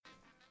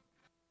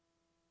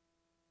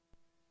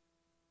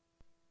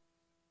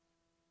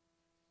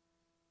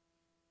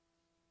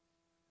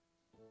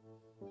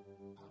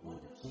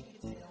wonder if she can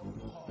tell I'm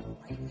hard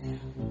right now.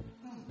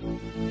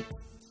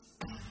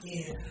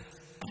 Yeah.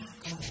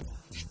 Come on.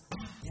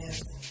 Yeah.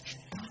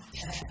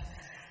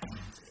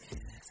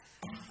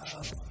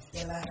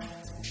 Feel like?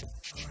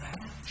 Alright.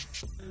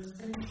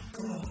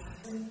 Come on.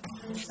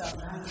 Don't stop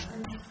now.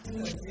 You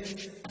know,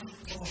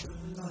 come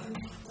on.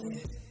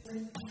 Yeah.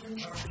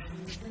 Alright.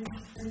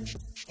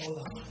 Hold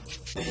on.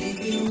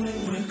 Baby, when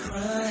we're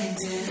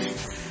grinding,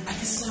 I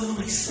get so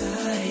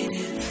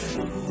excited.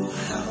 Ooh,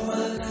 how I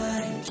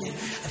like it.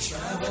 I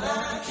try, but I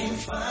can't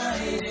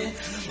fight it.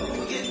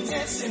 Oh, you're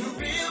dancing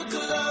real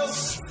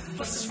close,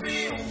 but it's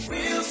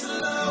real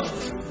slow.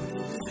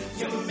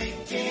 You're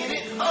making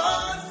it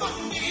hard for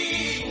me.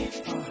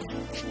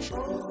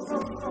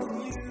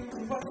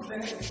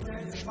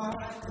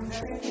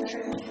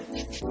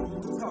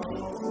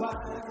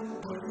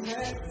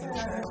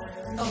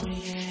 Oh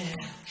yeah.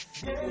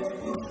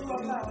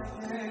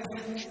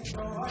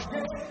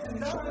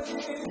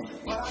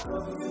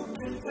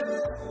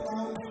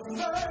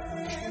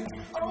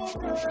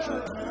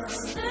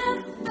 Step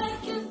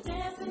back and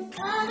dancing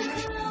kind of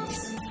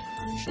close.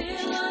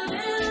 Feel a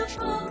little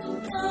funk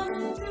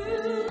coming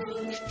through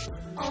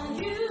on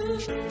you.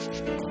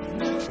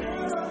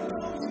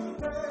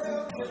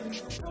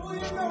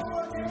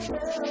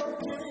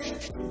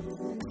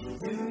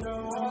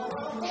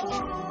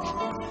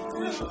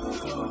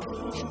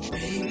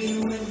 Baby,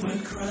 when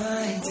we're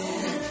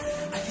grinding,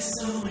 I get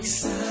so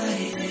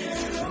excited.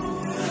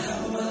 Ooh,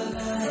 how I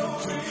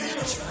like it.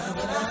 I try,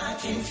 but I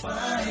can't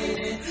fight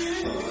it.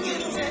 Oh,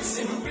 you're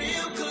dancing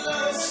real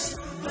close,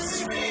 but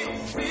it's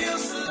real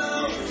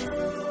slow.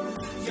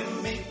 You're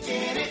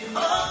making it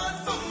hard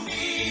for me.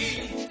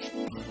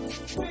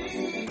 We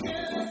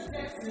just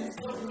dancing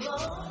so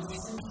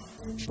close.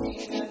 We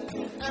got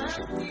an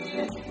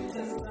idea,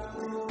 just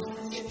how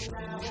it's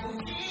now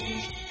here.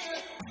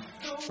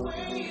 The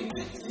way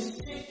this is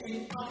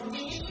shaking on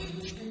me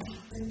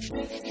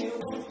makes me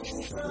want to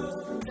slow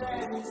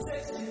down,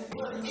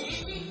 sexually.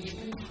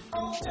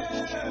 Oh,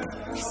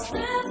 girl.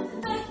 Step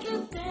back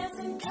and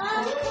dancing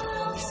kind of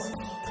close.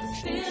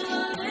 Feel a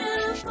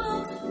little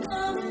funk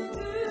coming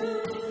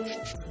through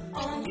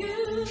on you.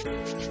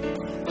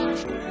 My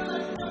girl, I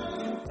know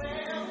you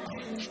found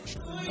me.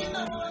 Oh, you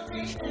know I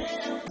can't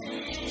help it.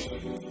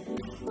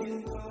 You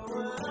know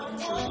what I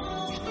want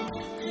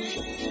to do.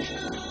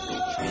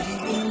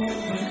 Baby, when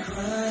we're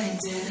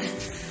grinding,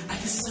 I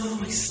get so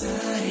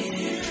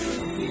excited.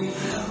 Ooh,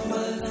 how I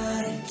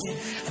like it.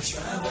 I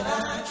try, but I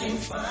can't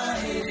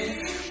fight it.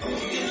 Oh,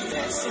 you're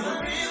dancing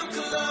real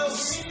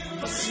close,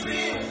 but it's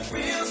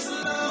real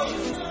slow.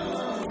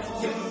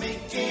 You're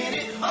making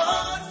it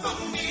hard for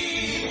me.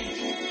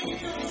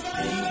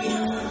 Baby,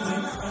 when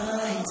we're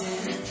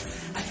grinding,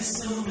 I get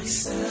so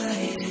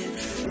excited.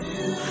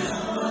 Ooh,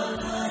 how I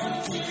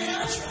like it.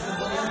 I try,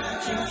 but I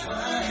can't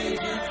fight it.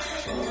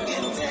 Oh,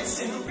 you're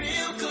dancing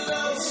real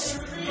close,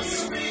 but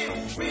it's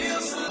real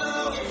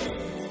slow.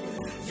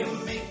 You're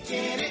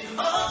making it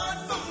hard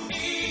for me.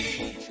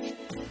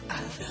 I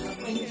love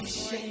when you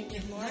shake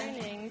it. Good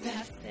morning.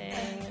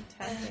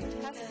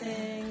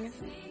 Testing.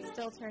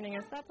 Still turning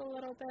us up a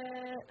little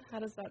bit. How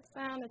does that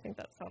sound? I think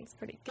that sounds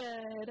pretty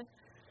good.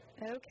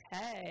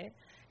 Okay.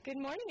 Good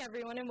morning,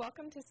 everyone, and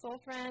welcome to Soul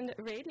Friend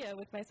Radio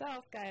with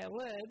myself, Gaia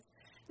Woods,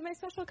 and my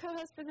special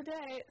co-host for the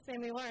day,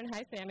 Sammy Loren.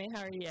 Hi, Sammy.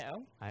 How are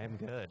you? I am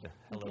good.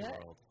 Hello, Good.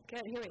 world.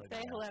 Good. Here, wait.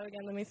 Say hello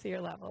again. Let me see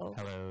your level.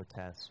 Hello,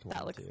 test.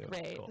 That 1, looks 2.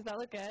 great. Cool. Does that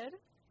look good?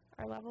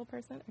 Our level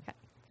person? Okay.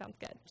 Sounds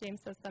good.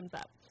 James says thumbs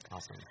up.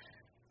 Awesome.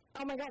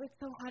 Oh, my God. It's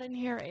so hot in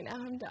here right now.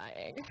 I'm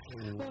dying.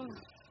 Ooh,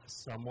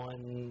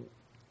 someone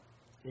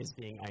is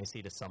being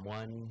icy to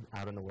someone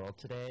out in the world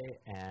today,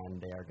 and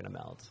they are going to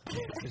melt.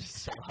 It's just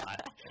so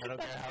hot. I don't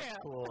care how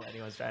cool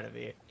anyone's trying to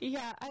be.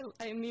 Yeah,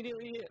 I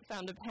immediately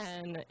found a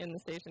pen in the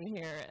station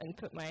here and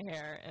put my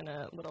hair in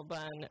a little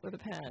bun with a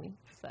pen.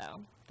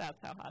 So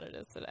that's how hot it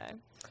is today.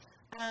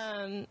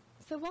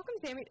 So welcome,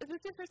 Sammy. Is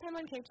this your first time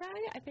on Cape Chat?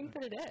 I think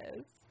that it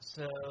is.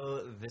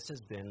 So this has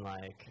been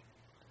like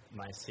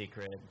my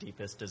secret,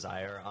 deepest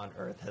desire on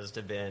earth has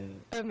to be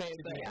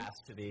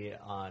asked to be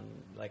on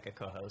like a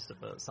co-host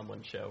of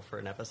someone's show for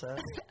an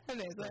episode.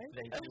 Amazing.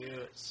 Thank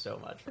you so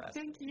much for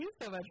asking. Thank you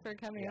so much for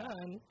coming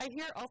on. I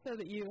hear also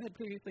that you had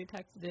previously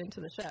texted into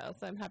the show,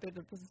 so I'm happy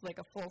that this is like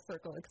a full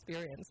circle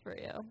experience for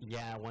you.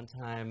 Yeah, one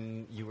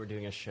time you were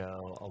doing a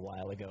show a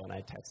while ago, and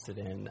I texted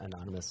in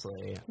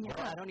anonymously. Yeah.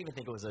 Well, I don't even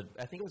think it was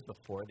I think it was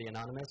before the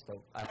anonymous,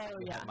 but I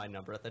had my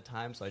number at the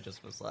time, so I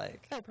just was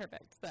like... Oh,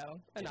 perfect. So,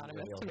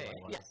 anonymous to me.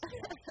 Yeah.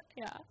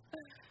 Yeah.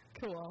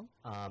 Cool.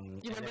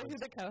 You remember who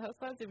the co-host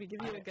was? Did we give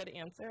you a good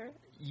answer?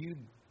 You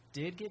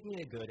did give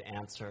me a good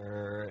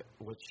answer,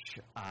 which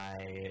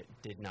I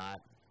did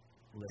not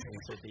listen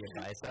to the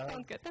advice of.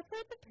 Sounds good. That's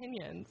not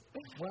opinions.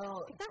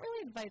 Well, it's not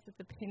really advice, it's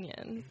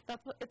opinions.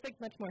 It's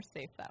like much more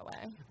safe that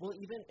way. Well,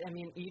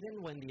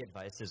 even when the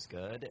advice is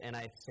good, and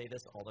I say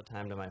this all the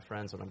time to my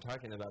friends when I'm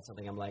talking about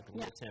something, I'm like,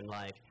 listen,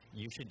 like,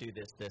 you should do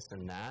this, this,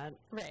 and that.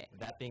 Right.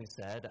 That being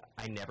said,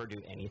 I never do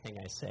anything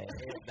I say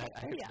that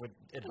I would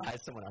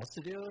advise someone else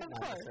to do. Not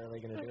necessarily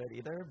going to do it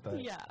either,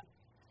 but... Yeah.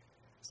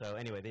 So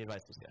anyway, the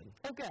advice was good.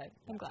 Oh, good.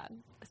 I'm glad.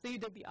 So you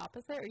did the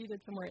opposite, or you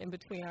did somewhere in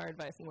between our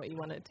advice and what you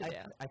wanted to do?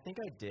 I think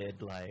I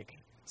did like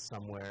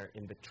somewhere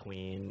in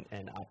between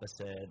and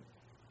opposite.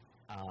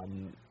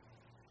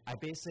 I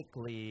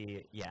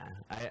basically,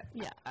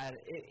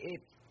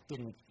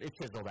 it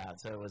fizzled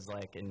out, so it was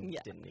like, and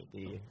didn't need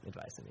the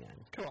advice in the end.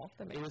 Cool.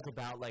 It was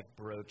about like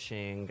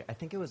broaching. I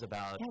think it was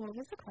about. Yeah, what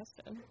was the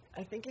question?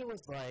 I think it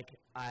was like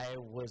I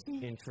was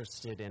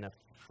interested in a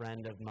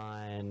friend of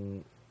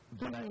mine,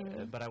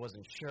 but I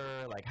wasn't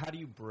sure. Like, how do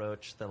you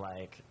broach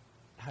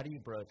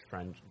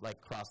friend, like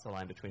cross the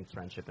line between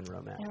friendship and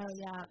romance? Oh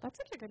yeah, that's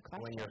such a good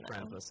question. When you're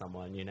friends with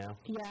someone, you know.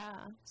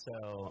 Yeah.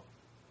 So,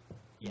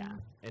 yeah,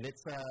 and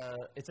it's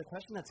a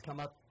question that's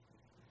come up.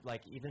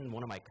 Like, even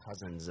one of my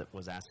cousins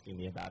was asking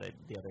me about it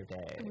the other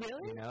day.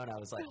 Really? You know, and I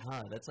was like,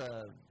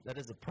 that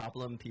is a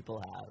problem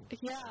people have.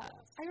 Yeah.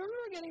 I remember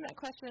getting that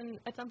question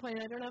at some point,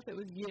 and I don't know if it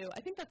was you.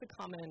 I think that's a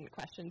common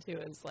question, too,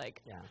 is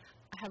like,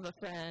 I have a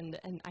friend,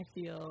 and I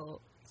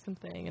feel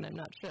something, and I'm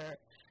not sure.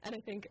 And I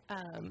think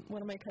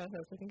one of my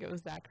co-hosts, I think it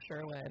was Zach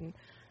Sherwin,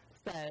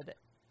 said,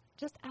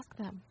 just ask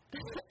them,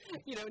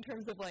 you know, in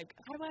terms of like,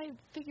 how do I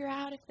figure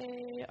out if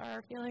they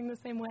are feeling the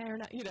same way or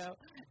not, you know,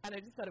 and I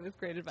just thought it was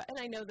great advice. And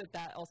I know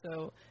that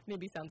also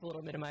maybe sounds a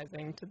little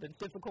minimizing to the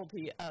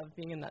difficulty of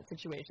being in that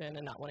situation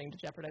and not wanting to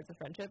jeopardize a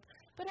friendship,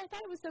 but I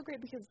thought it was so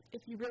great because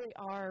if you really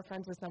are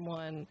friends with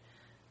someone,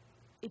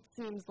 it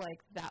seems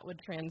like that would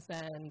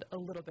transcend a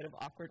little bit of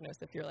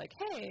awkwardness if you're like,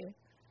 hey,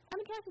 I'm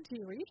attracted to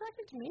you, are you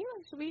attracted to me?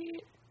 Like, should we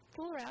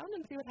fool around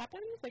and see what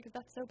happens? Like, is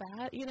that so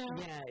bad, you know?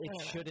 Yeah,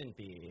 it shouldn't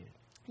be.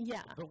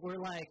 Yeah. But we're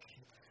like,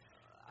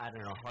 I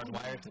don't know,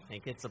 hardwired to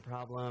think it's a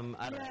problem.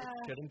 I don't know,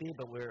 it shouldn't be,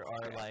 but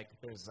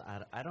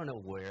I don't know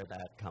where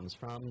that comes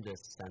from,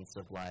 this sense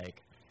of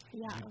like,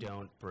 you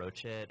don't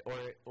broach it,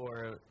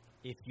 or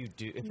if you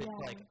do, if it's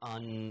like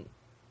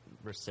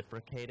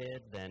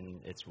unreciprocated,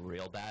 then it's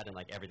real bad and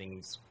like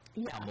everything's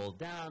tumbled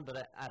down,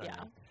 but I don't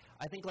know.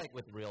 I think like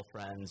with real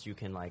friends, you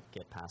can like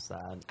get past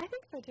that. I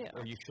think so too.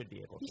 Or you should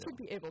be able to. You should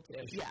be able to.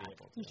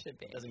 You should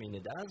be. Doesn't mean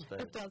it does,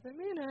 but. It doesn't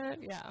mean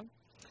it,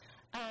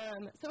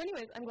 so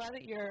anyways, I'm glad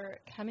that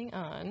you're coming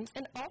on.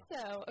 And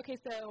also, okay,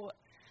 so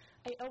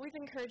I always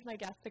encourage my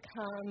guests to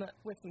come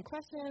with some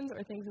questions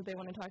or things that they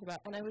want to talk about.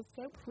 And I was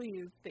so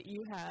pleased that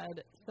you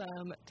had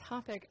some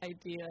topic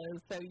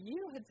ideas. So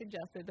you had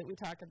suggested that we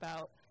talk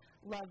about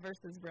love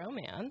versus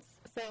romance.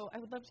 So I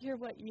would love to hear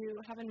what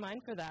you have in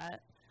mind for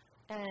that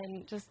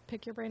and just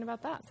pick your brain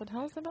about that. So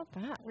tell us about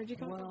that. Where'd you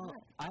come from?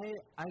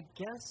 I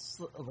guess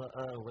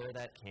where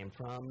that came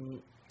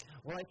from.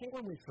 Well, I think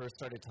when we first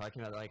started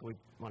talking about it, like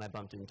when I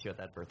bumped into you at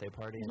that birthday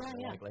party, and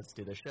like, let's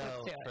do the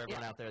show. For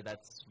everyone out there,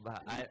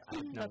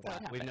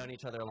 we've known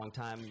each other a long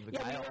time. We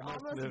were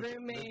almost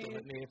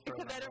roommates.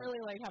 Because I don't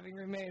really like having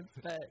roommates,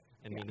 but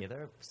and me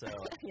neither. So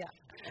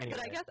anyway.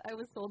 But I guess I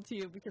was sold to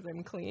you because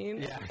I'm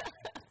clean.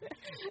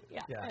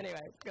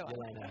 Anyways, go on.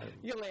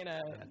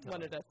 Yelena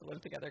wanted us to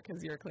live together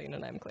because you're clean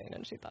and I'm clean,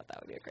 and she thought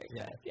that would be a great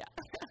fit. Yeah.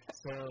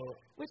 So,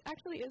 which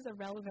actually is a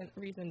relevant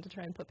reason to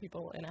try and put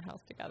people in a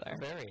house together.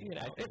 Very. You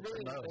know, it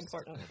really is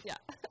important. Yeah.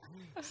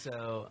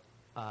 So,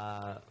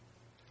 I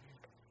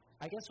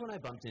guess when I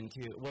bumped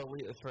into,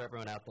 for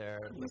everyone out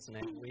there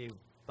listening, we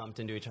bumped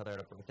into each other at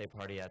a birthday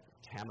party at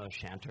Tam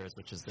O'Shanter's,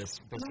 which is this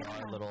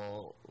bizarre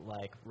little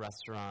like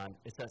restaurant.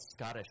 It's a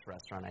Scottish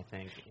restaurant, I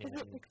think. Is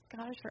it like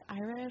Scottish or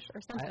Irish or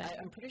something?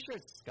 I'm pretty sure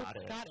it's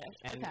Scottish. It's Scottish.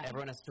 And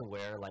everyone has to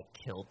wear like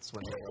kilts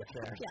when they work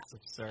there. It's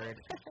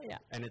absurd.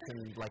 And it's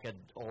in like an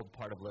old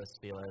part of Los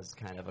Feliz,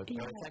 kind of.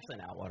 It's actually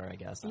in Atwater, I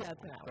guess. Yeah,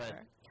 it's in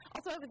Atwater.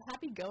 Also, I was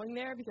happy going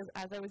there because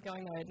as I was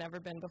going there, I'd never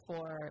been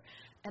before,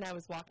 and I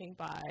was walking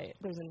by.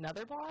 There's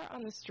another bar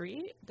on the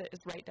street that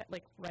is right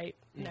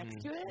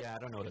next to it. Yeah, I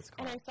don't know what it's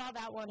called. And I saw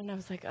that one, and I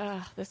was like,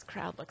 ugh, this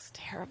crowd looks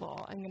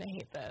terrible. I'm going to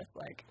hate this.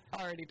 Like,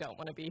 I already don't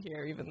want to be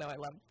here, even though I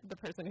love the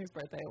person whose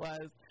birthday it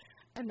was.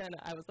 And then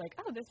I was like,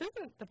 oh, this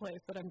isn't the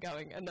place that I'm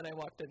going. And then I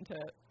walked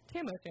into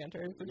Tam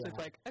O'Shanter's, which is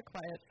like a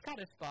quiet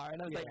Scottish bar,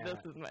 and I was like,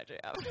 this is my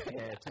jam.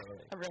 Yeah, totally.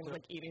 Everyone was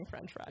like eating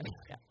French fries.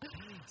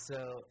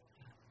 So,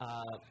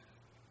 I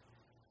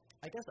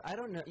guess I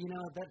don't know. You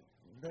know, that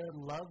the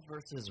love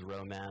versus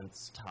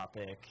romance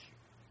topic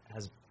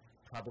has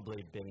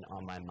probably been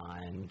on my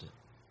mind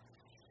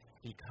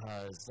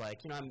because,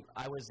 like, you know,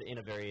 I was in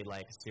a very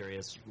like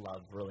serious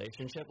love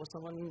relationship with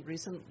someone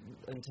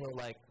until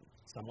like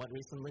somewhat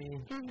recently,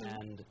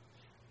 and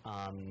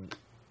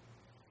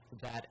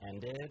that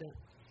ended.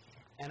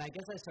 And I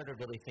guess I started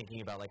really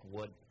thinking about like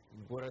what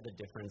are the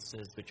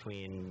differences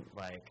between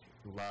like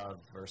love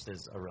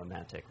versus a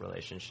romantic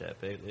relationship?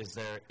 Is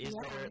there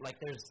like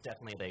there's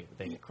definitely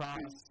they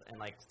cross, and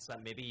like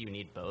maybe you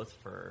need both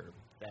for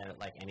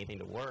like anything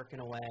to work in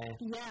a way.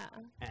 Yeah.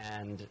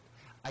 And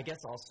I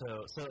guess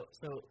also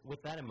so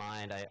with that in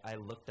mind, I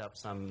looked up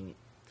some.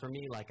 For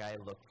me, like, I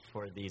look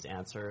for these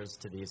answers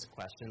to these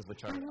questions,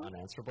 which are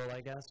unanswerable,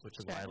 I guess, which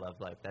is why I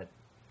love, like, that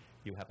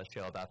you have a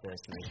show about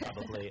this, and there's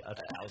probably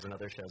 1,000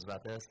 other shows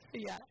about this.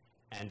 Yeah.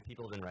 And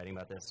people have been writing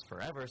about this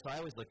forever, so I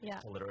always look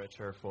to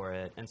literature for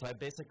it. And so I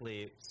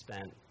basically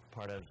spent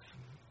part of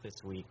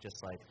this week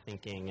just like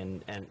thinking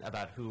and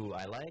about who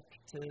I like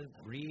to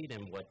read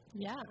and what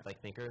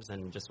like thinkers,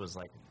 and just was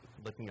like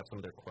looking up some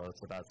of their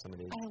quotes about some of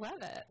these. I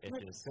love it.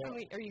 Issues. Are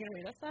you going to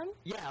read us some?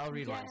 Yeah, I'll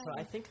read one. So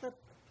I think the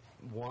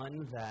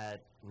one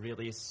that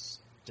really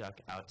stuck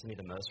out to me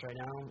the most right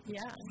now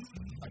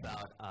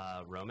about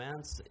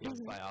romance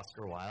is by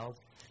Oscar Wilde,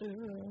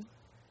 who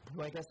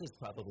I guess is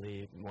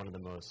probably one of the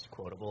most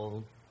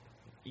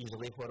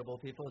easily quotable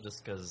people,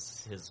 just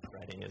because his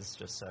writing is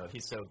just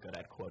he's so good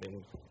at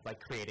quoting, like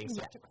creating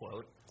such a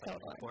quote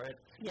for it.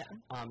 Yeah.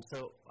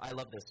 So I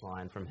love this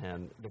line from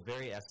him: "The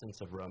very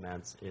essence of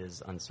romance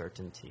is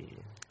uncertainty."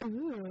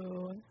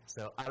 Ooh.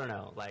 So I don't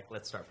know, like,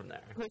 let's start from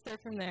there.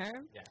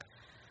 Yeah.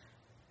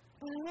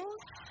 Well,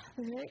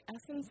 the very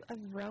essence of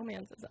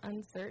romance is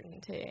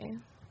uncertainty.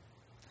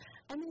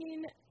 I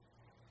mean,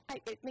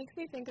 it makes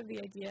me think of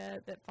the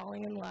idea that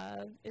falling in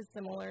love is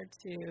similar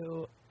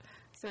to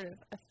sort of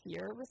a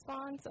fear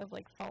response of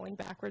like falling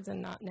backwards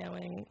and not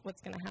knowing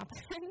what's going to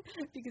happen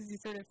because you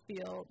sort of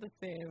feel the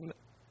same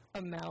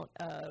amount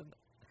of,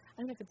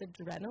 I don't know if it's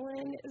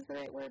adrenaline is the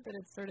right word, but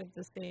it's sort of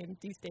the same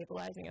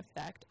destabilizing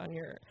effect on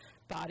your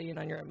body and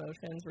on your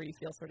emotions where you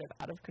feel sort of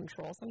out of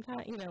control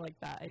sometimes, you know, like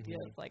that idea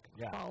of like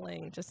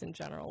falling just in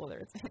general, whether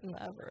it's in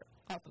love or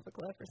off of a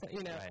cliff or something,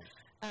 you know.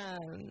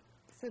 Right.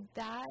 So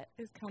that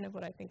is kind of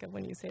what I think of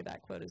when you say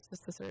that quote, is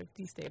just the sort of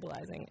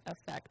destabilizing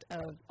effect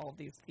of all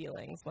these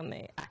feelings when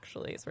they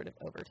actually sort of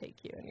overtake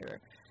you and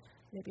you're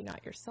maybe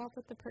not yourself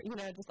with the person, you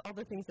know, just all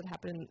the things that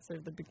happen in sort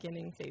of the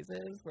beginning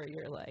phases where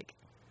you're like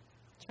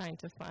trying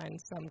to find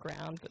some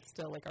ground but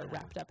still like are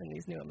wrapped up in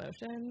these new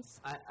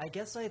emotions. I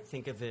guess I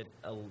think of it,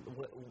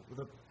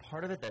 the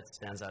part of it that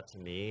stands out to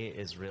me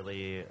is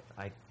really,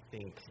 I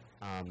think,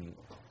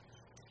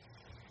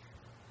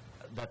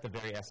 that the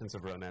very essence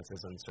of romance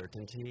is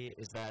uncertainty,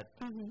 is that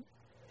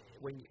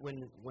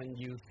when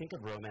you think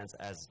of romance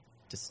as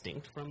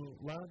distinct from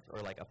love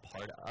or like a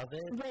part of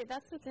it, right,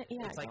 that's the thing.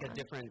 Yeah, it's like a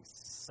different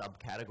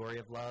subcategory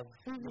of love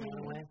in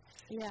a way.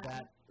 Yeah,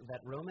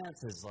 that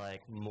romance is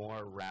like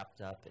more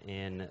wrapped up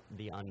in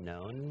the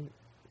unknown,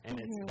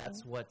 and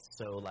that's what's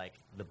so like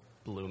the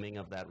blooming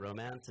of that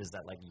romance is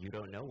that like you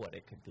don't know what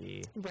it could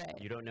be. Right.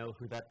 You don't know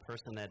who that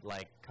person that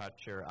like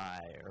caught your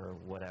eye or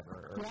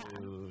whatever, or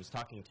who's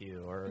talking to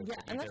you, or and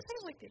that's kind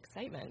of like the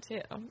excitement too.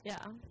 Yeah.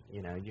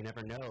 You know, you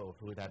never know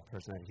who that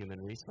person at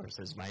Human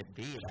Resources might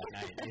be that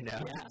night. You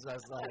know, so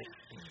it's like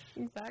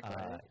exactly.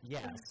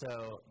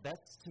 So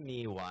that's to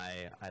me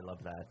why I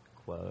love that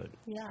quote.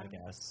 Yeah. I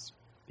guess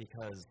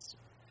because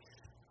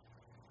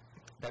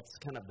that's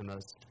kind of the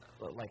most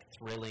like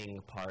thrilling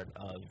part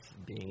of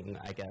being,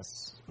 I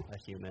guess, a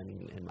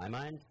human in my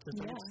mind to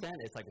some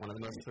extent. It's like one of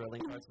the most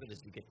thrilling parts of it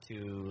is you get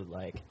to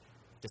like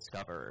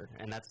discover,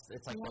 and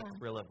it's like the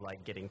thrill of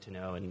like getting to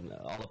know and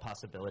all the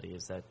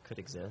possibilities that could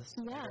exist.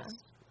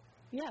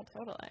 Yeah,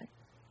 totally.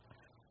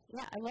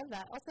 Yeah, I love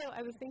that. Also,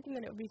 I was thinking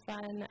that it would be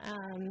fun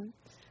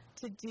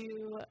to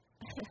do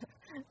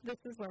this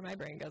is where my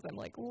brain goes. I'm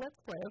like, let's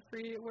play a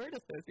free word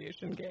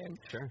association game.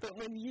 Sure. But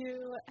when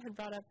you had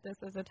brought up this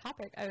as a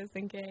topic, I was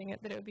thinking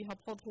that it would be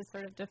helpful to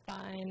sort of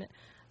define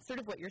sort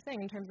of what you're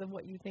saying in terms of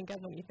what you think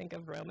of when you think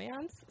of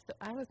romance. So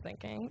I was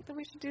thinking that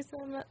we should do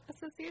some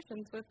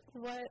associations with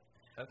what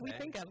we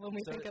think of when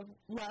we think of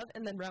love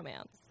and then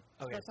romance.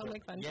 Okay, that sound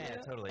like fun to you? Yeah,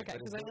 totally. Okay,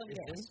 because I love games.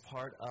 Is this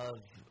part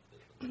of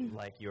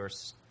like your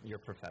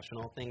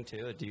professional thing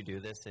too? Do you do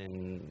this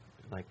in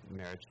like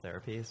marriage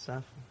therapy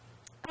stuff?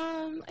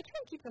 I try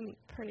to keep them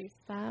pretty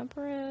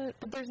separate,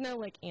 but there's no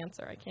like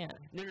answer. I can't.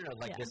 No.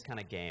 Like this kind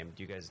of game.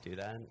 Do you guys do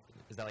that?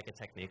 Is that like a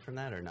technique from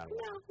that or not?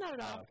 No, not at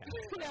all. Oh, okay.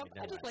 No,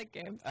 I just like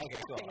games. Okay,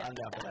 cool. I'm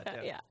down for that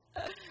too. Yeah.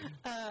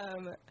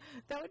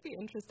 That would be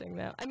interesting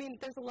though. I mean,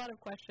 there's a lot of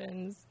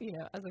questions, you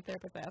know, as a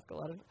therapist I ask a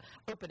lot of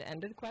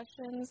open-ended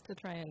questions to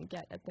try and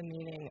get at the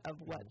meaning of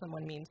what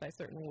someone means by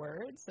certain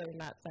words. So in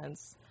that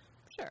sense,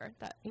 sure,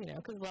 that, you know,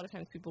 because a lot of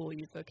times people will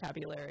use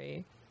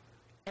vocabulary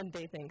and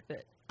they think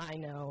that I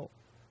know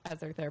as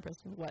their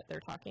therapist what they're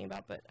talking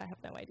about, but I have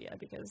no idea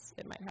because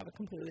it might have a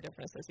completely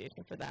different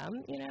association for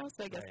them, you know?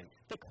 So I guess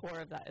the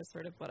core of that is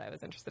sort of what I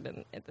was interested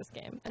in at this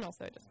game. And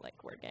also I just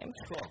like word games.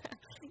 Cool.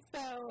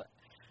 So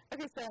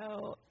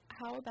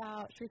how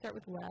about, should we start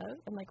with love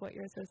and like what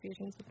your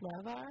associations with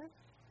love are?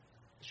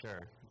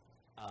 Sure.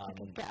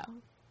 Go.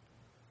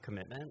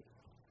 Commitment.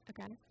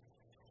 Okay.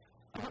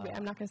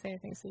 I'm not going to say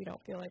anything so you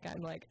don't feel like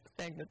I'm like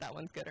saying that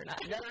one's good or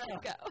not. No.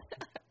 Go.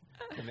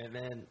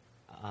 Commitment.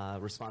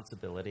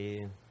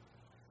 Responsibility,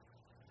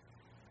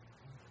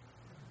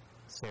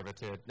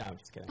 servitude. No, I'm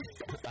just kidding.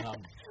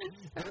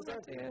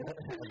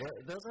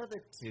 Those are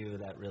the two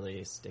that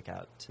really stick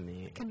out to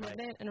me.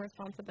 Commitment and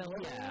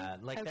responsibility. Yeah,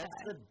 like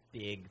that's the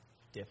big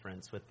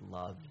difference with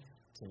love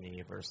to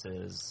me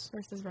versus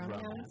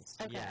romance.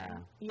 Okay.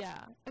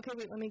 Yeah. Okay,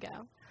 wait. Let me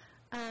go.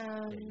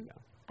 There you go.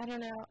 I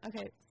don't know.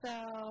 Okay,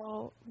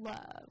 so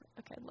love.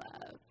 Okay,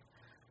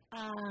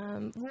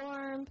 love.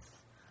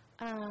 Warmth.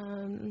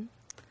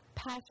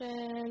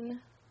 Passion,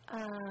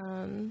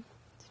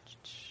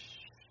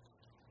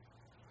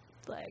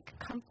 like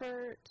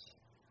comfort,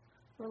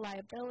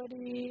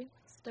 reliability,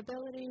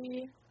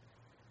 stability,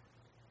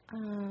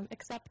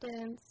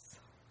 acceptance.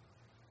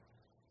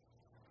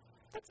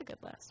 That's a good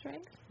list,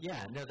 right?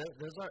 Yeah, no,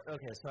 those are,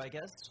 okay, so I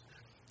guess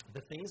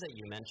the things that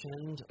you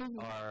mentioned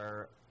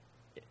are,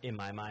 in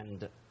my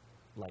mind,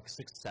 like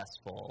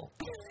successful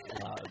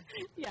love.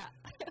 Yeah.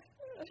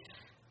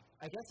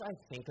 I guess I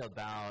think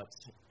about,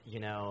 you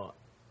know,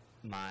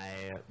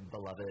 my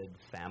beloved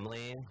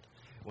family.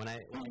 When I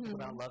think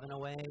about love in a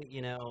way,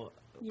 you know,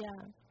 Yeah.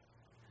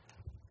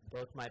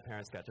 both my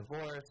parents got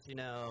divorced, you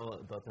know,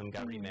 both of them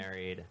got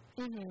remarried.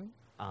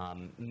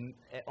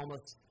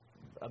 Almost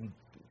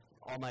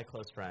all my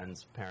close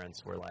friends'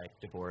 parents were like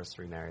divorced,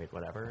 remarried,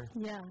 whatever.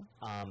 Yeah.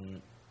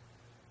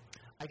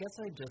 I guess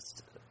I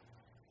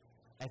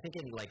think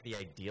in like the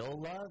ideal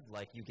love,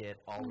 like you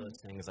get all those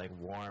things like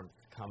warmth,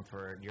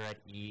 comfort, you're at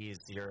ease,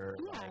 you're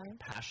like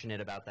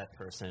passionate about that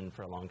person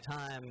for a long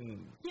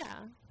time.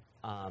 Yeah.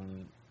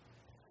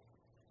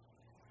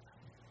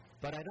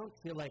 But I don't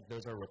feel like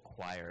those are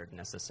required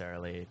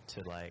necessarily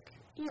to like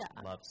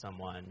love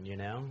someone, you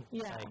know?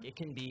 Yeah. Like it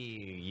can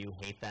be you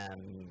hate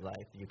them,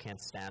 like you can't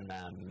stand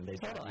them, they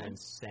drive you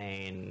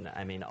insane,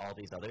 I mean all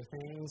these other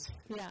things.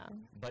 Yeah.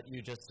 But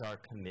you just are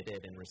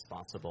committed and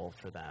responsible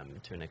for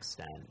them to an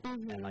extent.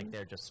 And like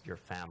they're just your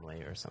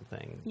family or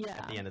something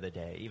at the end of the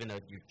day. Even though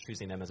you're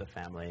choosing them as a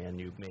family and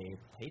you may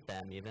hate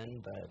them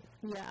even, but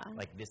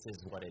like this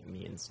is what it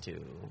means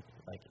to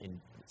like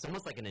it's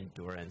almost like an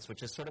endurance,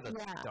 which is sort of a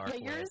dark way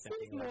yours of is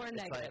thinking. more It's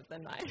negative like,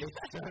 than mine. It's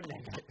so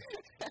negative.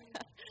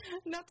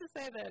 Not to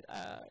say that,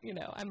 you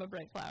know, I'm a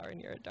bright flower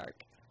and you're a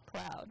dark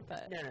cloud,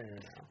 but... No.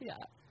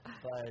 Yeah.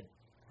 But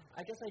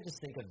I guess I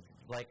just think of,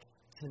 like,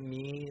 to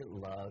me,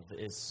 love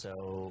is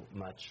so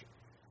much...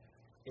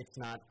 It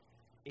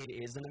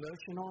is an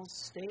emotional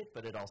state,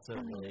 but it also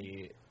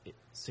really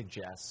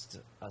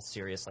suggests a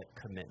serious, like,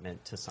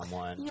 commitment to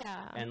someone.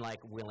 Yeah. And, like,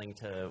 willing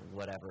to,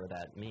 whatever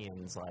that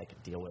means, like,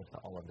 deal with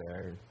all of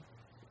their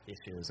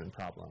issues and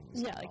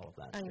problems. Yeah, and like all of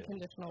that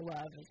unconditional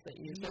love is that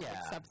you just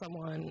accept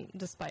someone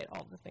despite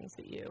all the things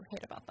that you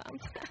hate about them.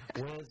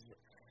 Whereas,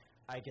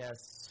 I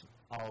guess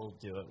I'll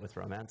do it with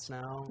romance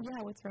now.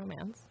 Yeah, what's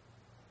romance?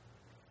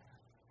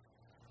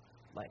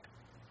 Like,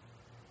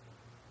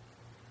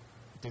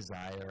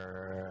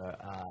 desire,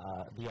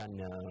 the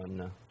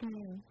unknown,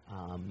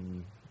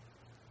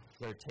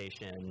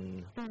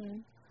 flirtation.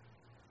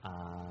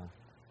 I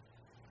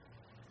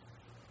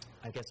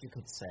guess you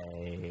could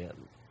say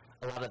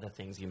a lot of the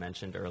things you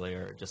mentioned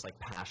earlier, just like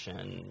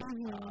passion.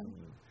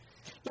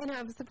 Yeah, no,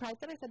 I was surprised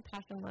that I said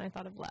passion when I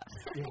thought of love.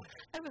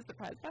 I was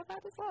surprised by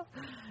that as well.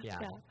 Yeah.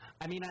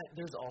 I mean,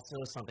 there's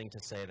also something to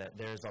say that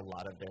there's a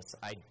lot of this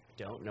I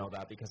don't know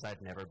about because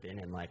I've never been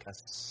in like a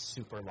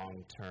super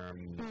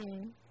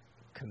long-term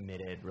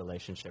committed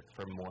relationship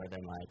for more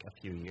than like a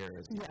few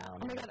years. Yeah.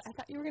 Oh my God, I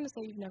thought you were going to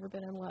say you've never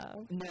been in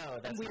love.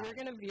 No, that's and we were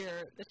going to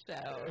veer the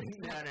show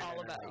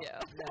all about you.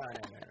 No.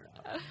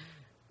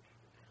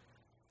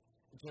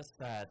 Just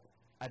that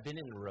I've been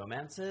in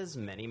romances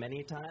many,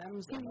 many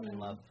times, and I'm in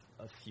love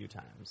a few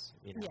times.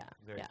 You know,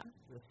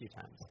 a few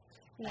times.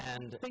 Yeah.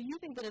 And so you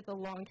think that it's a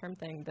long-term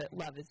thing, that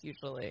love is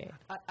usually...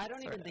 I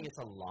don't even think it's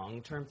a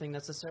long-term thing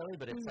necessarily,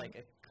 but it's like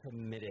a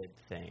committed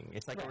thing.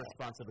 It's like a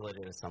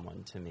responsibility to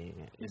someone to me.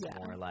 It's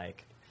more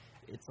like,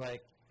 it's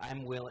like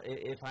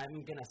if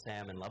I'm going to say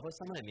I'm in love with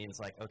someone, it means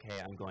like,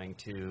 okay, I'm going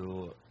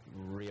to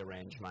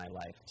rearrange my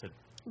life to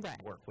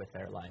work with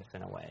their life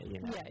in a way,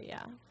 you know?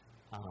 Yeah.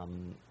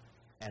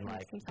 And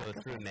like go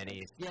through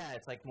many,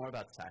 it's like more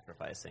about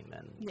sacrificing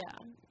than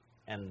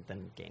and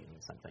then gaining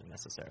something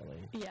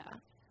necessarily. Yeah.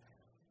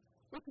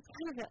 Well, it's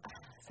kind of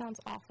sounds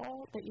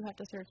awful that you have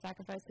to sort of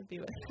sacrifice to be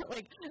with.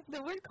 Like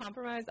the word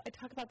compromise, I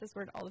talk about this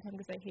word all the time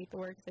because I hate the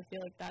word because I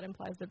feel like that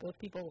implies that both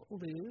people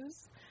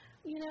lose,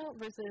 you know,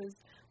 versus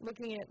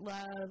looking at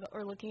love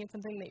or looking at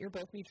something that you're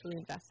both mutually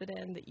invested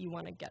in that you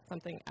want to get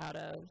something out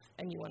of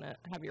and you want to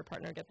have your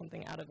partner get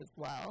something out of as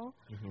well.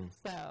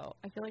 So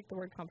I feel like the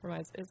word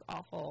compromise is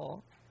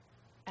awful,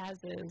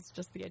 as is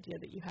just the idea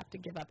that you have to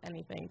give up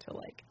anything to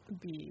like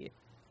be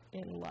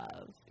in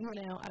love. You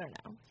know, I don't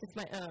know. It's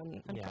my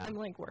own. I'm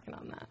like working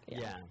on that.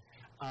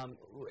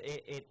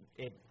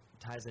 It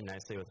ties in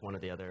nicely with one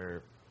of the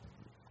other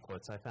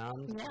quotes I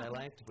found that I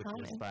liked, which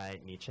is by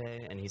Nietzsche,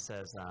 and he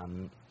says,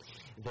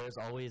 there's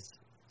always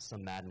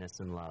some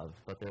madness in love,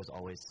 but there's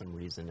always some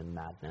reason in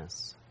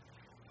madness.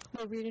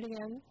 Well, read it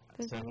again.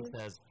 So he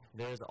says,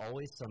 there's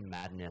always some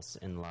madness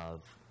in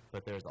love,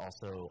 but there's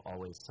also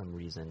always some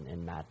reason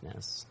in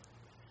madness.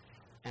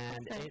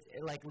 And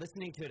like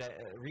listening to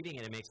it, reading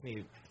it, it makes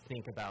me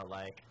think about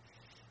like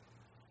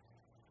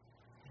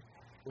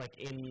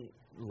in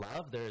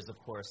love, there's of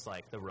course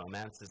like the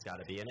romance has got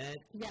to be in it,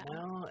 you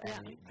know,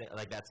 and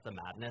like that's the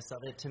madness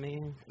of it to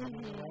me.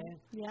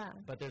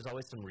 But there's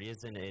always some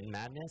reason in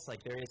madness.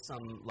 Like there is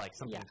some like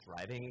something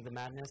driving the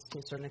madness to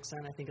a certain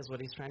extent, I think is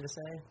what he's trying to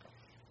say.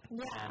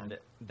 And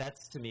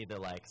that's to me the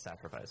like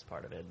sacrifice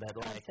part of it. That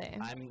like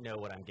I know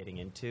what I'm getting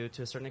into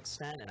to a certain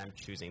extent, and I'm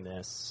choosing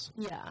this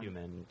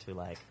human to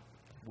like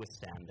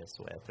withstand this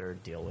with or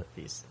deal with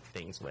these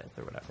things with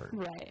or whatever.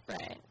 Right.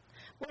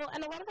 Well,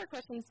 and a lot of our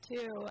questions,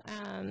 too,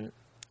 and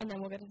then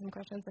we'll get to some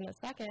questions in a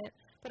second,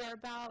 but are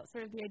about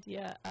sort of the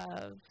idea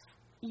of,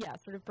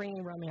 sort of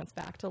bringing romance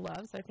back to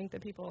love. So I think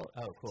that people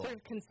sort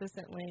of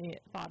consistently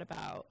thought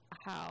about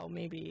how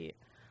maybe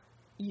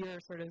you're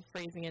sort of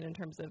phrasing it in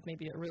terms of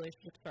maybe a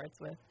relationship starts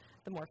with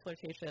the more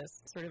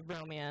flirtatious sort of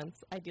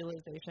romance,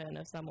 idealization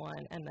of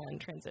someone, and then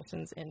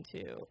transitions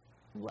into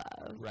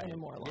love in a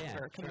more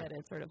longer,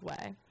 committed sort of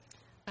way.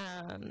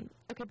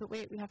 Okay, but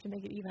wait, we have to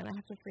make it even. I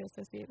have to free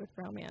associate with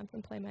romance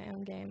and play my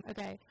own game.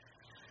 Okay.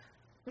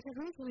 Which I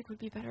really feel like would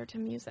be better to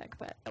music,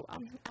 but oh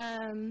well.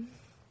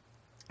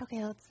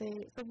 Okay, let's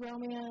see. So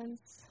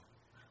romance,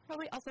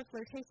 probably also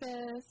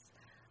flirtatious,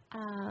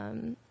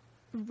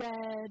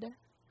 red,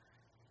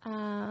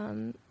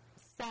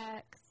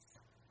 sex,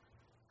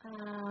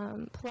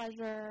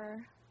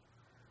 pleasure,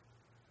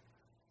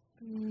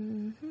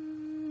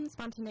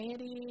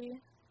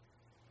 spontaneity,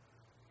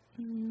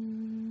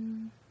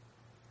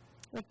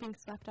 like being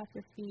swept off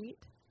your feet,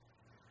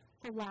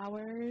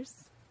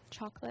 flowers,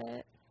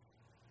 chocolate,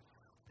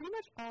 pretty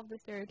much all of the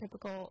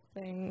stereotypical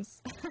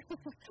things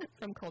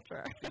from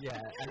culture. Yeah,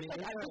 I mean,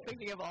 like I was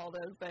thinking of all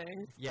those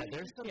things. Yeah,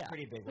 there's some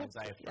pretty big ones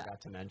I forgot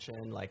to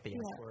mention, like the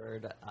S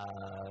word.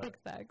 Like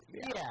sex.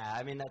 Yeah,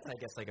 I mean, that's, I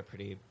guess, like a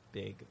pretty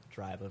big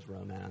drive of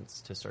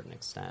romance to a certain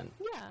extent.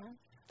 Yeah.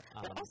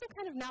 But also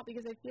kind of not,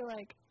 because I feel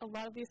like a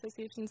lot of the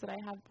associations that I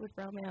have with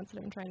romance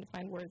that I'm trying to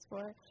find words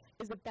for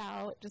is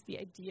about just the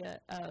idea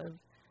of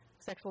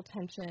sexual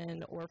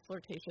tension or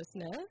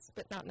flirtatiousness,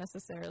 but not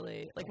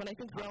necessarily, like when I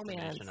think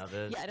romance,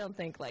 I don't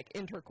think like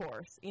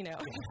intercourse, you know,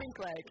 I think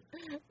like,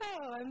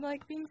 oh, I'm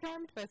like being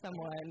charmed by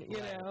someone, you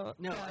know.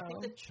 No, I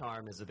think the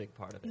charm is a big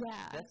part of it.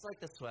 Yeah. That's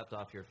like the swept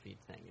off your feet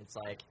thing. It's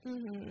like,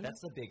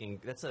 that's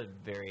a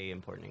very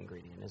important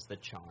ingredient, is the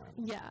charm.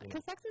 Yeah,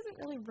 because sex isn't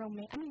really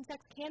romantic. I mean,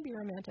 sex can be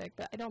romantic,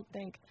 but I don't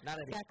think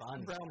sex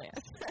fun.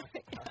 Romance.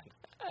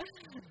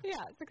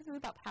 Yeah, sex is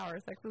about power.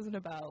 Sex isn't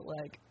about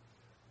like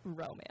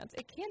romance.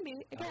 It can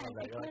be. Again,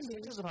 it can be.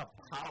 It's just about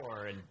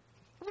power and.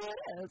 Well,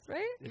 it is,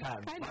 right?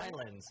 Yeah,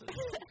 violence. No,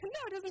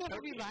 it doesn't have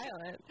to be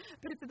violent,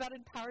 but it's about a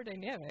power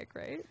dynamic,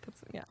 right?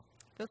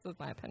 This is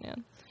my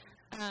opinion.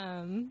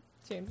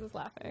 James is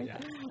laughing.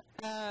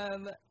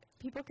 Yeah.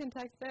 People can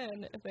text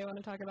in if they want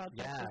to talk about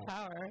sex with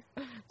power.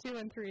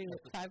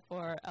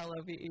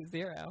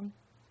 213-54-LOVE0.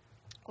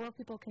 Or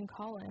people can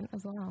call in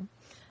as well.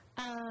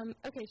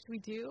 Okay, should we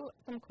do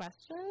some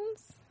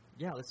questions?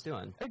 Yeah, let's do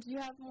it. Or do you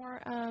have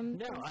more?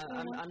 No,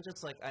 I'm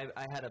just like,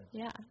 I had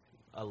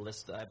a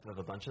list. I have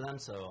a bunch of them,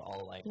 so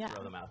I'll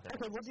throw them out there.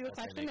 Okay, we'll do a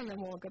question and then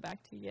we'll go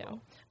back to you.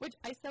 Cool. Which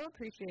I so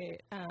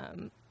appreciate.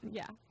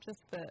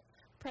 Just the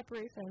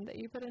preparation that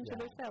you put into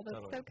the show.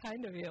 That's so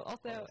kind of you.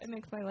 Also, it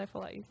makes my life a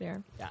lot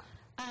easier. Yeah.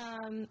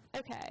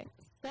 Okay,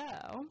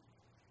 so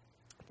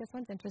this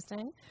one's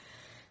interesting.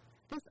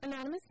 This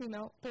anonymous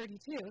female,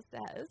 32,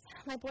 says,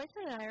 my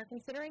boyfriend and I are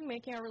considering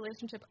making our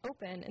relationship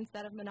open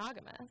instead of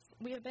monogamous.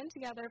 We have been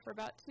together for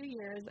about 2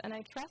 years, and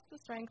I trust the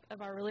strength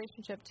of our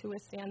relationship to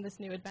withstand this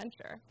new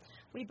adventure.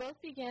 We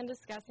both began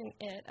discussing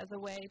it as a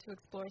way to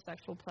explore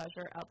sexual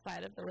pleasure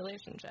outside of the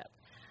relationship.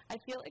 I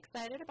feel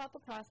excited about the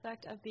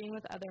prospect of being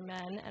with other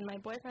men, and my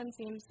boyfriend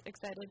seems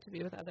excited to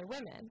be with other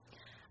women.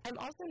 I'm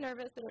also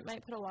nervous that it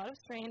might put a lot of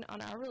strain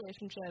on our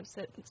relationship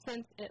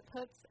since it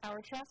puts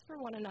our trust for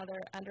one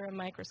another under a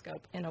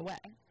microscope in a way.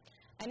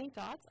 Any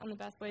thoughts on the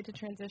best way to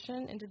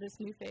transition into this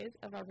new phase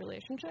of our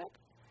relationship?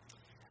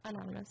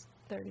 Anonymous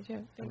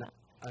 32 female.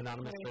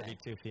 Anonymous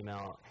 32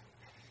 female.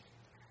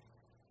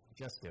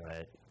 Just do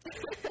it.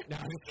 No,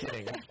 I'm just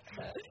kidding.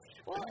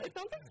 Well, it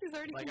sounds like she's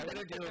already I'm going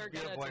to do your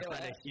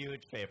boyfriend a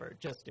huge favor.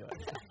 Just do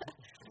it.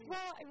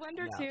 Well, I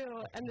wonder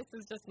too, and this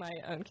is just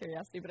my own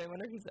curiosity, but I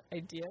wonder whose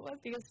idea it was,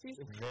 because she's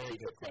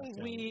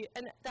saying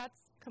and that's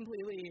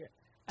completely,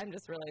 I'm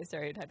just really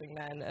stereotyping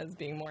men as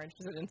being more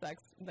interested in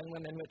sex than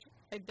women, which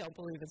I don't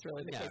believe is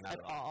really the case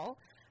at all.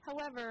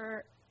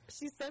 However,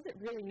 she says it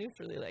really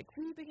neutrally, like,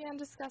 we began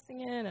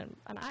discussing it, and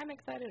I'm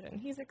excited,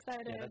 and he's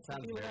excited. Yeah, that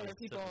sounds very other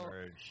people.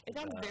 It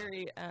sounds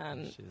very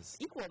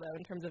equal, though,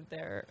 in terms of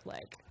their,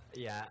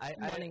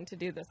 wanting to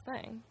do this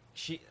thing.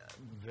 She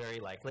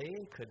very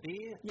likely could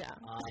be. Yeah.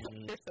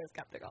 They're so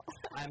skeptical.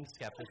 I'm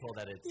skeptical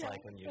that it's a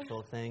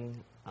mutual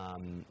thing.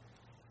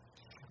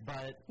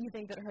 But you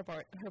think that her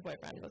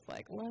boyfriend was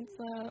like, let's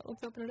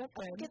open it up.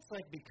 I think it's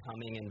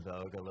becoming in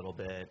vogue a little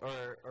bit,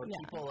 or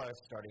people are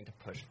starting to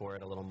push for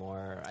it a little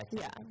more. I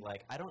think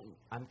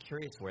I'm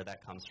curious where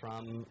that comes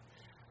from.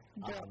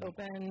 The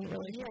open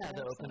relationship. Yeah,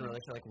 the open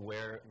relationship.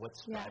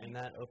 What's driving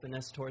that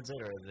openness towards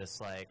it, or this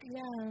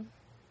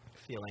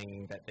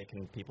feeling that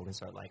people can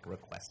start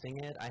requesting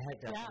it. I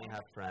definitely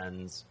have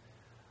friends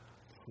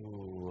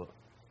who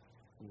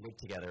lived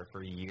together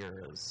for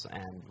years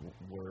and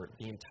were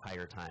the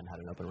entire time had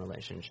an open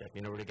relationship.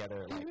 You know, we're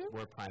together,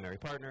 we're primary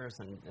partners,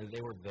 and they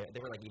were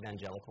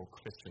evangelical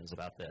Christians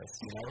about this.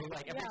 You know,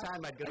 every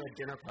time I'd go to a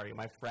dinner party,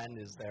 my friend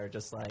is there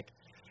just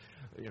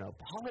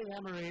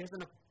polyamory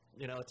isn't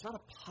it's not a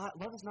pie.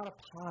 Love is not a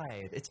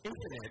pie. It's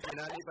infinite. You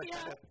know what I mean? But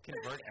trying to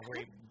convert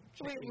every.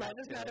 Wait, love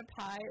is not a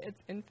pie.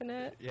 It's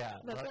infinite. Yeah,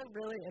 that's a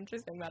really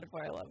interesting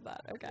metaphor. I love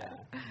that. Okay.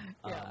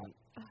 Yeah.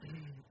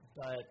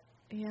 But.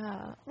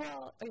 Yeah.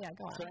 Well. Yeah.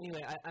 Go on. So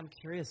anyway, I'm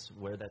curious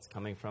where that's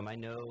coming from. I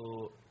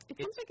know. It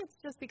seems like it's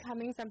just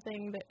becoming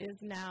something that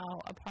is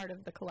now a part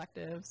of the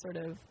collective sort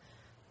of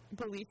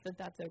belief that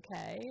that's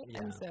okay,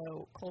 and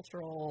so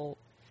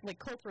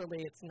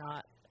culturally, it's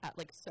not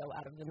so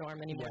out of the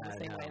norm anymore. In the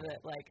same way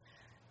that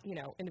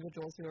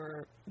individuals who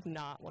are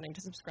not wanting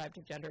to subscribe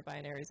to gender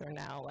binaries are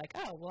now like,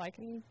 oh, well, I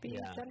can be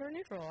gender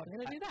neutral. I'm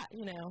going to do that.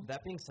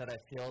 That being said, I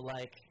feel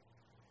like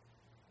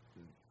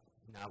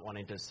not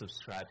wanting to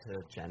subscribe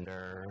to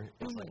gender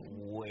is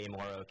way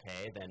more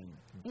okay than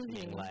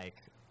being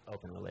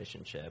open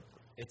relationship.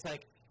 It's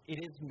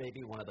it is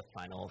maybe one of the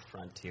final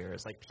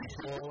frontiers.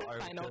 People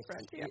are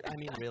frontier. I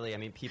mean, really. I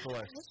mean, people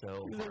are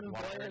so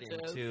wired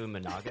into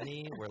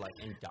monogamy. We're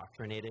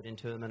indoctrinated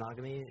into a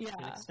monogamy to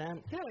an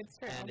extent. No, it's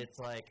true. And it's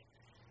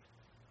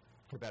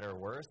for better or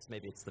worse,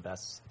 maybe it's the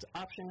best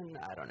option.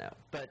 I don't know.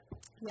 But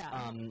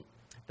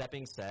that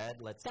being said,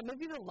 that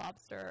movie, The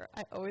Lobster.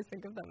 I always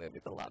think of that movie,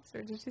 The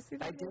Lobster. Did you see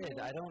that? I did.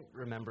 I don't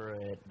remember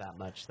it that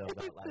much, though.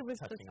 It was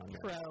just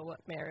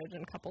pro-marriage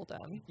and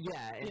coupledom.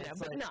 Yeah,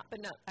 but not.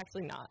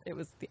 Actually, not. It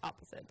was the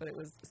opposite. But it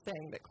was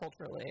saying that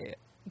culturally,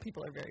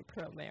 people are very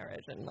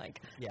pro-marriage, and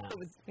it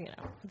was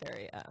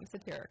very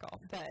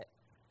satirical. But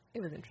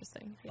it was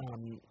interesting.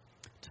 Yeah.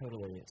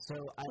 Totally.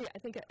 So I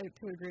think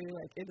to agree,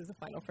 it is a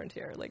final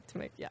frontier. To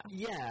make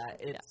Yeah,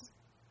 it's.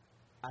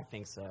 I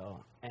think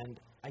so, and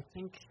I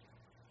think.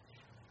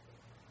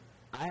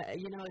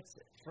 It's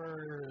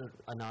for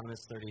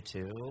Anonymous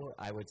 32,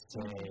 I would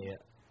say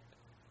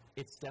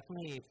it's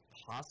definitely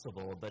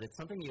possible, but it's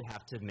something you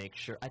have to make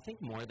sure. I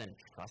think more than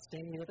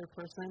trusting the other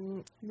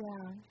person,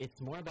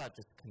 it's more about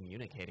just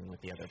communicating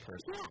with the other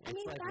person.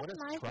 Yeah, what does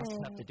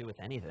trust have to do with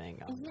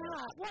anything? Well,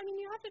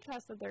 you have to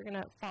trust that they're going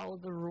to follow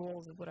the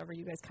rules of whatever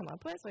you guys come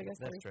up with, so I guess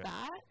there's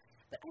that.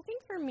 But I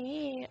think for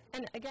me,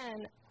 and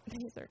again,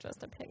 these are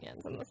just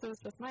opinions, and this is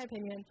just my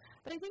opinion,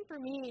 but I think for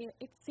me,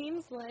 it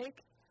seems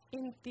like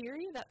in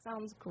theory, that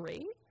sounds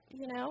great.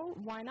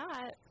 Why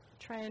not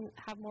try and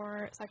have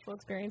more sexual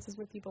experiences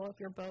with people if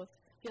you're both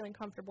feeling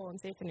comfortable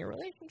and safe in your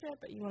relationship,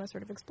 but you want to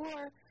sort of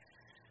explore?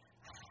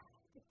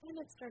 Then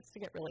it starts to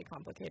get really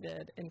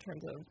complicated in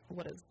terms of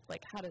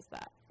how does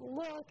that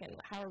look, and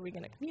how are we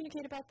going to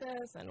communicate about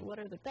this, and what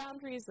are the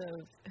boundaries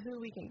of who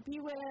we can be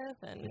with,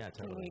 and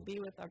can we be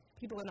with our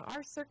people in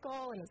our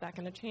circle, and is that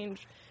going to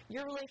change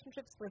your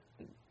relationships with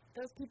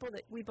those people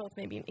that we both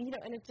maybe,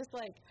 and it's just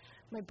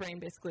my brain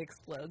basically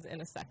explodes in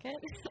a second,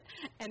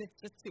 and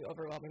it's just too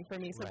overwhelming for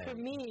me. So for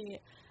me,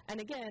 and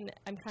again,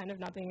 I'm kind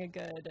of not being a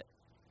good,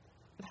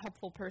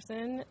 helpful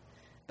person,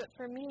 but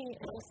for me,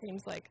 it just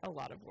seems like a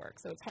lot of work.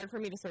 So it's hard for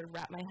me to sort of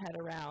wrap my head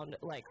around,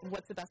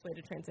 what's the best way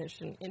to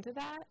transition into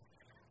that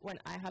when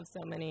I have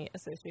so many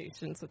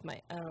associations with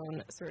my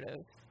own sort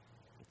of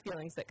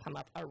feelings that come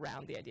up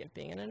around the idea of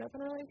being in an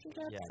open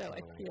relationship.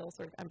 I feel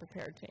sort of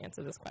unprepared to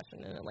answer this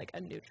question in a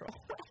neutral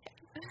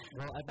way.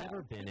 Well, I've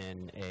never been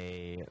in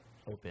a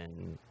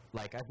open,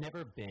 I've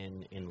never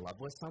been in love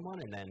with someone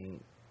and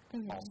then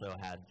also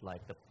had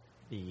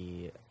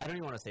the I don't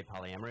even want to say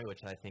polyamory,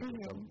 which I think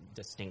is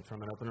distinct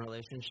from an open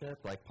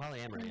relationship.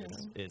 Polyamory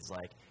is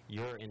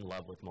you're in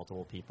love with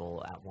multiple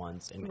people at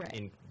once and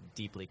in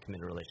deeply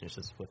committed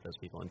relationships with those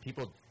people, and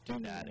people do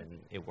that and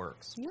it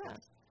works. Yeah.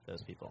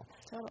 Those people.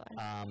 Totally.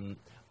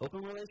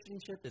 Open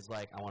relationship is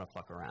I want to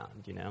fuck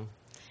around, Yeah,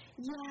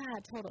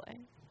 totally.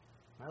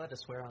 Am I allowed to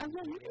swear on? Oh,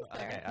 yeah, you can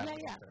swear.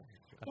 Okay, yeah.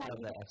 I love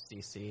the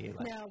FCC,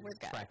 no, we're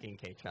good. cracking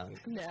K-Chung.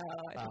 No,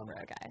 I think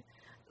we're okay.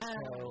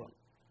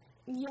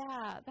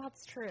 Yeah,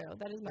 that's true.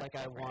 That is my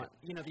I want,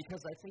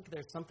 because I think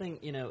there's something,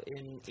 in...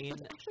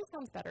 It actually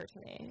sounds better to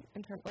me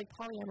in terms,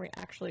 polyamory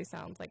actually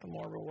sounds like a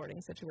more rewarding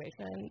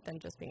situation than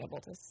just being able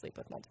to sleep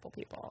with multiple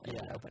people in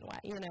an open way,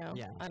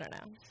 Yeah. I don't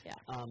know.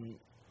 Yeah.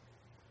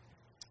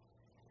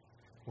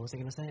 What was I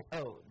going to say?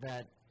 Oh,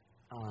 that,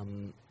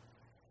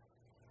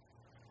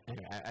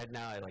 anyway, I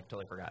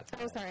totally forgot.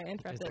 Oh, sorry, I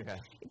interrupted. It's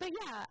okay. But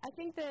yeah, I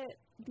think that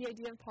the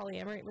idea of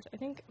polyamory, which I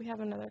think we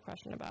have another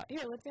question about.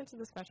 Here, let's answer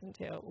this question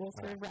too. We'll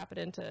sort of wrap it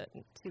into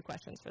 2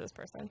 questions for this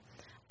person.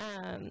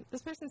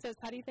 This person says,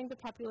 how do you think the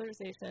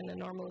popularization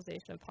and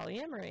normalization of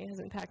polyamory has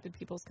impacted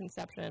people's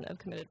conception of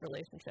committed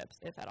relationships,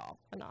 if at all?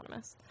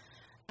 Anonymous.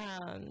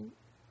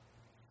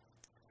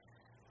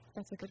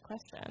 That's a good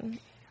question.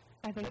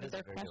 I think that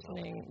they're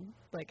questioning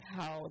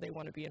how they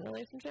want to be in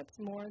relationships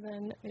more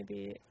than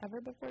maybe ever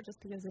before,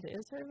 just because it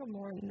is sort of a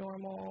more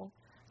normal,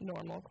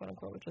 quote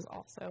unquote, which is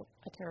also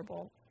a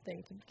terrible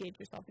thing to gauge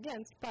yourself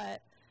against,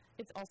 but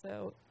it's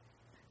also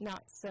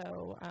not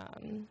so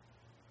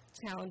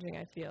challenging,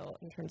 I feel,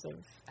 in terms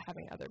of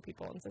having other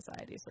people in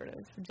society sort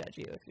of judge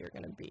you if you're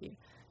going to be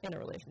in a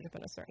relationship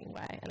in a certain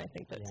way. And I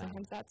think that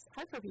sometimes that's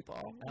hard for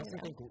people. I also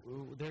think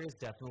there is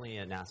definitely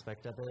an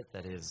aspect of it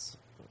that is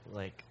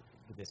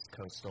this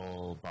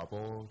coastal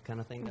bubble kind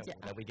of thing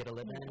that we get to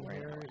live in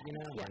here, you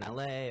know, or in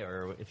LA,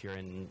 or if you're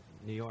in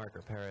New York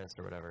or Paris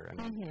or whatever.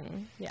 I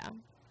mean,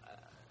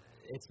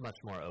 it's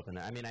much more open.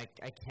 I mean, I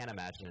can't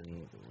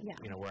imagine,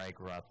 you know, where I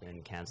grew up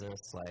in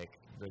Kansas, like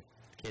the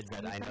kids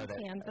that I know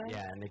that,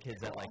 and the kids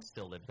that like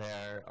still live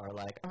there are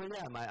like, oh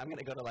yeah, I'm going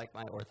to go to like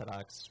my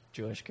Orthodox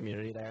Jewish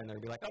community there, and they'll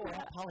be like, oh, we're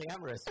all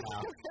polyamorous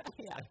now.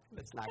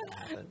 It's not going to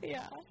happen.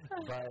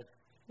 But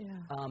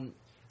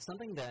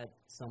something that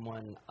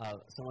someone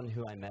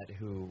who I met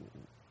who,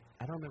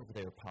 I don't remember if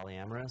they were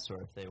polyamorous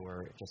or if they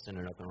were just in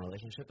an open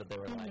relationship, but they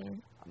were like,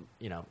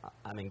 you know,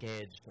 I'm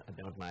engaged. I've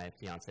been with my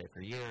fiance for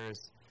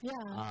years.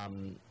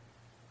 And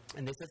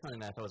they said something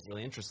that I thought was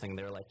really interesting.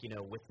 They were like, you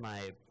know, with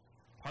my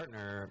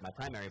partner, my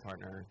primary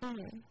partner,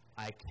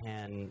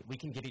 we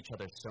can give each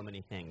other so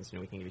many things. You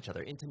know, we can give each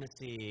other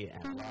intimacy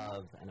and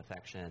love and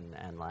affection,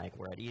 and like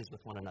we're at ease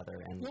with one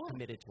another and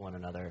committed to one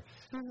another.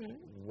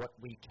 What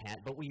we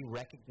can't, but we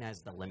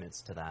recognize the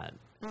limits to that,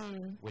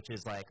 which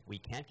is like we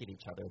can't give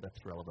each other the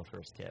thrill of a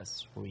first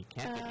kiss. We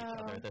can't give each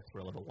other the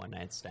thrill of a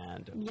one-night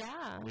stand.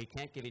 We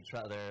can't give each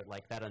other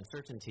like that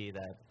uncertainty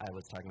that I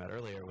was talking about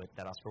earlier with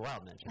that Oscar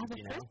Wilde mentioned.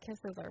 The first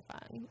kisses are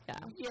fun.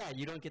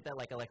 You don't get that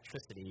like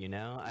electricity. You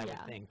know, I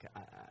would think.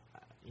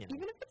 You know.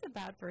 Even if it's a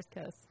bad first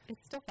kiss,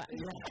 it's still fun.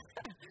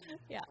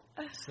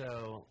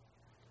 So,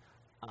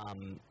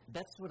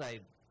 that's what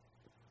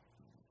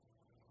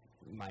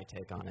my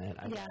take on it,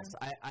 I guess.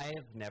 I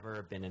have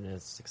never been in a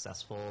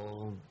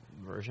successful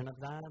version of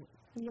that.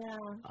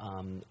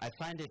 I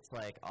find it's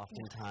like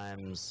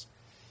oftentimes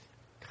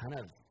kind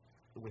of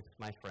with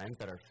my friends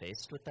that are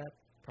faced with that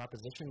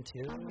proposition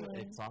too,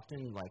 it's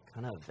often like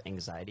kind of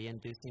anxiety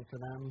inducing for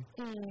them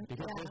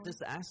because there's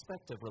this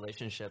aspect of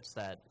relationships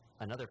that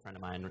another friend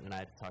of mine and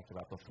I've talked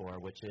about before,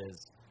 which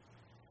is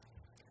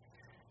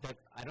that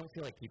I don't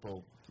feel like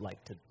people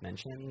like to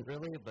mention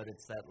really, but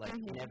it's that like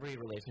in every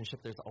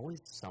relationship there's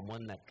always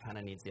someone that kind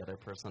of needs the other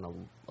person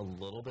a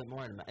little bit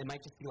more, and it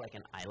might just be like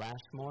an eyelash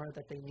more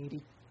that they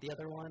need the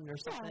other one or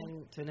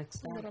something to an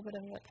extent. A little bit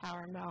of a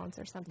power imbalance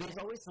or something. There's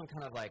always some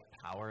kind of like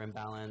power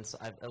imbalance.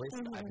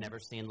 I've never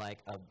seen like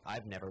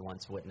I've never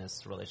once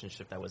witnessed a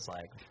relationship that was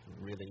like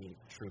really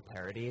true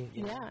parity.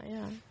 You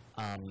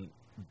know?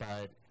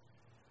 But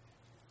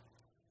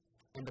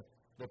in the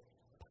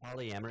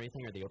polyamory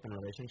thing or the open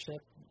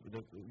relationship,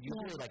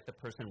 usually like the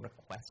person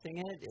requesting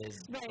it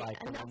is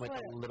like the one with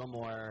a little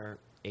more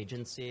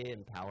agency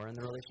and power in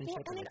the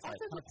relationship. And it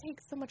also just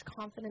takes so much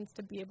confidence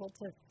to be able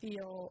to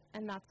feel,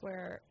 and that's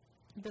where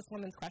this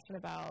woman's question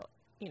about,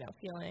 you know,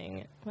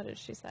 feeling, what did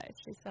she say?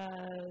 She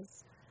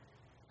says,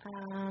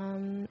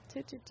 been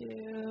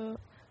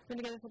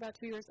together for about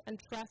 2 years and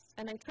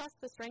I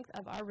trust the strength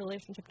of our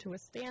relationship to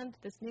withstand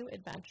this new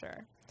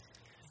adventure.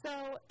 So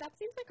that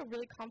seems like a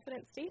really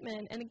confident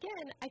statement. And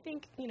again, I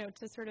think, you know,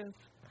 to sort of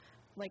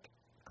like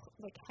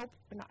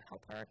not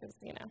help her because,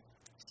 you know,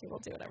 she will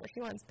do whatever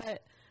she wants.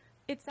 But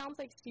it sounds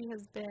like she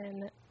has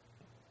been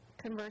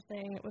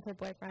conversing with her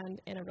boyfriend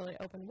in a really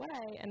open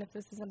way. And if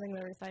this is something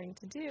they're deciding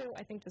to do,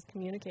 I think just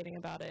communicating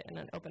about it in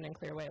an open and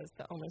clear way is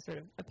the only sort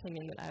of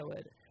opinion that I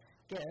would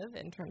give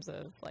in terms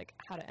of like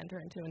how to enter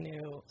into a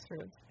new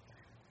sort of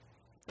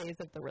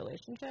phase of the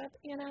relationship,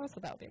 you know, so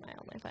that would be my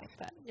only thing.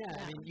 But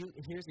I mean,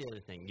 here's the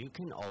other thing: you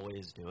can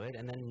always do it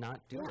and then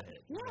not do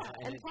it.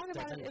 And talk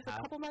about it if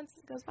a couple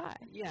months goes by.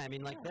 I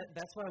mean, like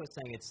that's why I was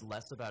saying it's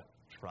less about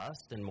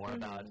trust and more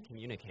about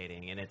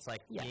communicating. And it's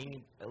like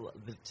being,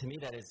 to me,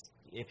 that is,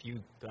 if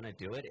you're gonna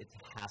do it, it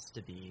has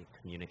to be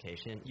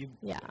communication.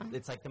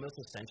 It's like the most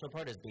essential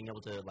part is being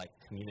able to like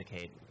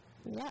communicate.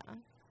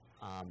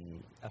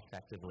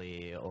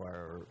 Effectively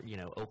or, you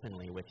know,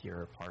 openly with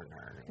your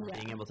partner.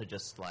 Being able to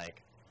just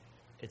like,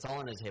 it's all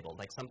on the table.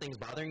 Like something's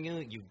bothering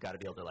you, you've got to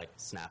be able to like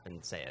snap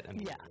and say it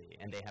immediately.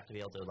 And they have to be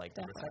able to like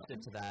be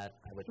receptive to that.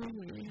 I would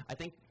think. I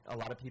think a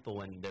lot of people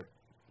when they're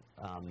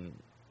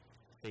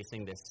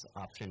facing this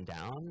option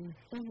down,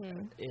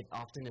 it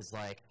often is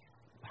like,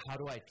 how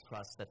do I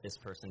trust that this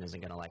person isn't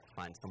going to like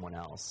find someone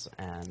else?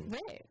 And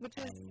which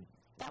is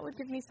that would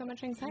give me so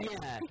much anxiety.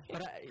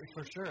 But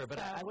for sure. But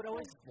I would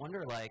always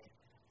wonder, like,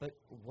 but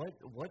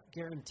what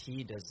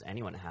guarantee does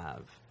anyone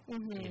have?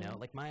 You know,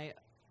 like my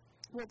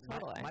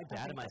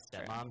dad and my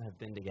stepmom have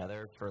been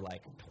together for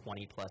like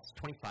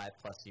 25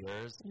 plus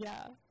years.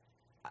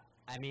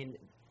 I mean,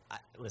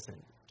 listen,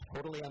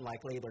 totally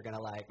unlikely they're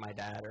gonna like my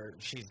dad or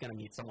she's gonna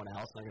meet someone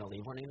else and they're gonna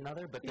leave one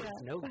another. But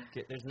there's no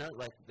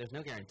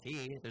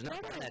guarantee. There's no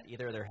gun at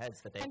either of their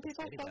heads that they and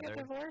people still get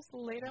divorced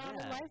later on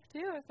in life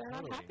too if they're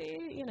not happy.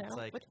 You know,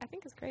 like, which I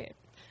think is great.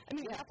 I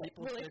mean, not like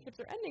relationships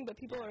are ending, but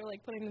people are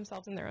like putting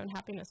themselves in their own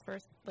happiness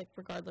first, like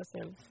regardless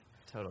of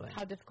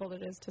how difficult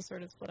it is to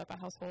sort of split up a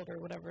household or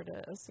whatever it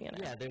is. You know.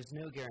 Yeah, there's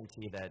no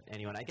guarantee that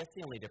anyone. I guess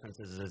the only difference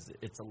is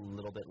it's a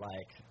little bit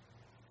like.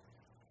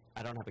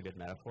 I don't have a good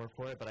metaphor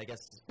for it, but I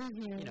guess,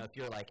 you know, if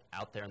you're, like,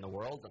 out there in the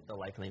world, the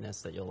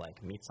likeliness that you'll,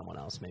 like, meet someone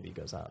else maybe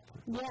goes up.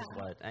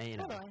 But, you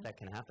know, that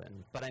can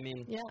happen. But, I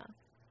mean,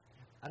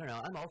 I don't know.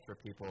 I'm all for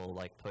people,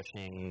 like,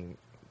 pushing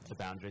the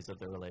boundaries of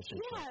the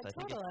relationship. Yeah, I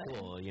think totally. it's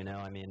cool, you know?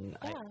 I mean,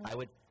 Yeah.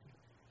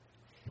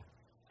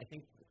 I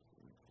think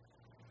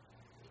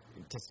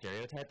to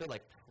stereotype it,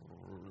 like,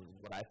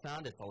 what I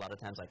found is a lot of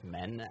times, like,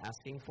 men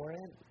asking for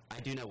it. I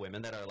do know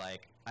women that are,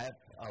 like, I have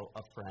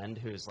a friend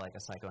who's, like, a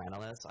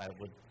psychoanalyst. I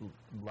would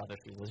love if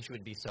she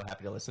would be so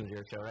happy to listen to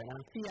your show right now.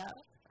 Yeah.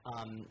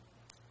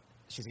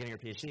 She's getting her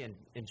PhD,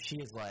 and she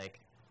is, like,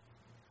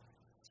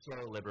 so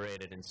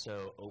liberated and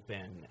so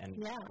open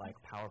and,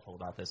 like, powerful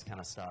about this kind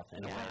of stuff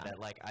in a way that,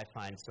 like, I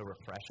find so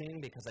refreshing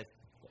because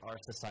our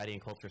society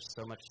and culture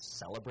so much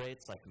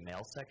celebrates, like,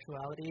 male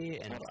sexuality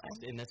and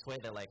in this way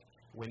that, like,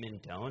 women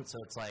don't. So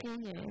it's like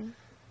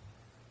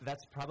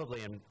that's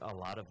probably a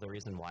lot of the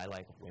reason why,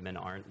 like, women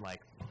aren't,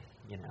 like,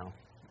 you know,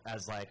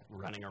 as, like,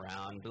 running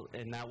around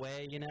in that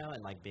way, you know,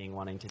 and, like,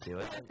 wanting to do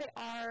it. But if they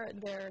are,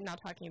 they're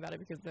not talking about it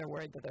because they're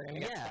worried that they're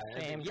going to get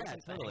shamed. Yeah,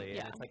 totally.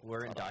 Yeah. And it's like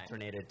we're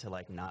indoctrinated to,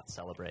 like, not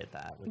celebrate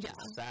that, which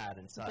is sad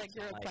and sucks. It's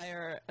like you're a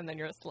player and then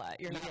you're a slut.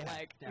 You're not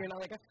you're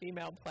not like a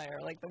female player.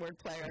 Like, the word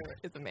player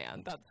is a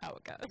man. That's how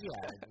it goes.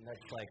 Yeah, and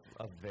that's, like,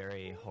 a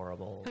very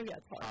horrible,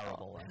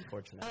 horrible,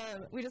 unfortunate.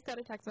 We just got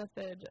a text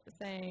message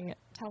saying,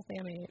 "Tell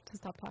Sammy to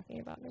stop talking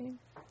about me."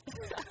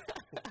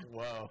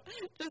 Whoa.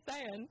 Just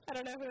saying. I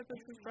don't know who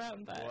this is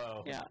from,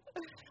 but yeah.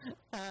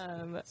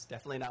 It's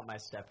definitely not my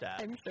stepdad.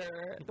 I'm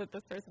sure that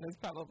this person is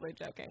probably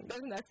joking.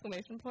 There's an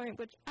exclamation point,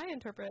 which I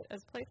interpret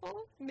as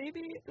playful.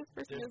 Maybe this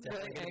person is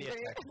really angry. There's definitely going to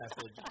be a text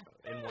message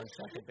in 1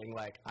 second being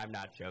like, "I'm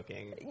not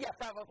joking." Yeah,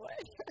 probably.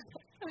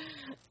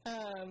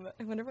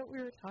 I wonder what we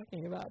were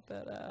talking about,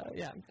 but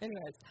yeah.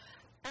 Anyways.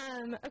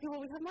 Okay,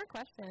 well, we have more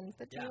questions,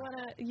 but do you want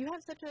to, you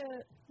have such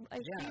I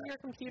see your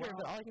computer,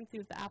 but all I can see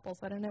is the apple,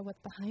 so I don't know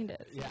what's behind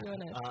it. So do you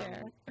want to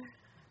share?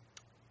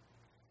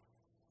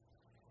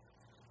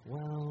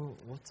 Well,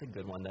 what's a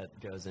good one that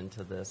goes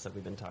into this that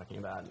we've been talking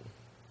about?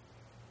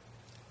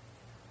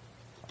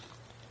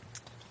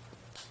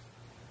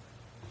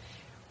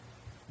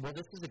 Well,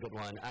 this is a good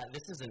one.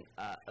 This isn't,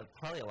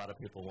 probably a lot of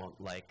people won't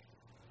like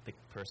the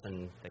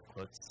person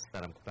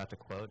that I'm about to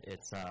quote.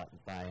 It's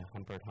by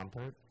Humpert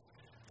Humpert.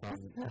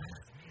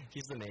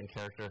 He's the main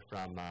character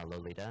from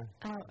Lolita.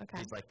 Oh, okay.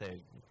 He's like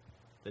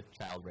the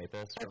child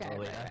rapist from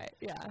Lolita. Right,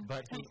 yeah.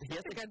 But he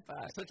has a good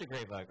book. Such a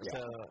great book. Yeah.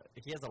 So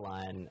he has a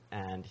line,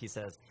 and he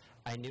says,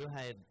 I knew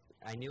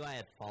I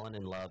had fallen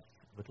in love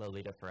with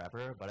Lolita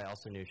forever, but I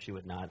also knew she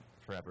would not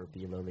forever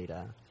be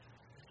Lolita."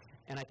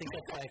 And I think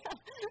that's like,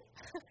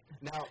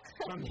 now,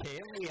 from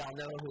him, we all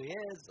know who he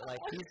is. Like,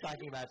 he's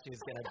talking about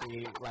she's going to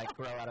be, like,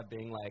 grow out of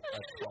being, like,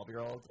 a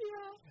 12-year-old. Yeah.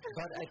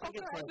 But I think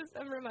it's like...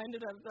 I'm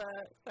reminded of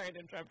sorry to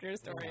interrupt your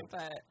story,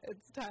 but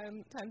it's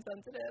time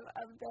sensitive,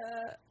 of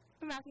the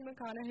Matthew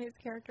McConaughey's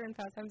character in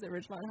Fast Times at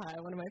Ridgemont High,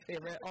 one of my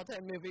favorite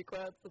all-time movie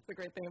quotes. That's the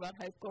great thing about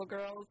high school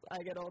girls.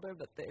 I get older,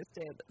 but they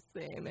stay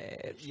the same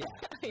age. Yeah.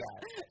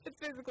 It's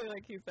basically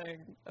like he's saying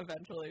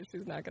eventually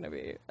she's not going to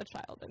be a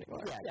child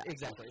anymore. Yeah.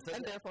 Exactly. So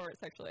and therefore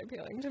sexually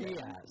appealing to me.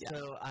 Yeah.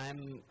 So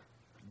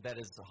that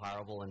is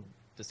horrible and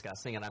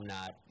disgusting, and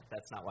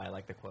that's not why I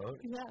like the quote.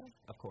 Yeah.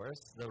 Of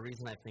course. The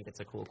reason I think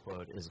it's a cool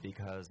quote is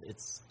because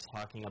it's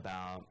talking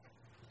about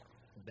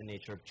the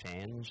nature of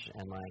change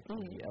and, like,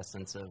 the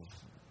essence of,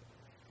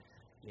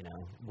 you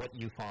know, what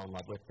you fall in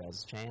love with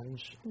does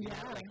change. Yeah. You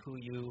know, like, who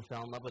you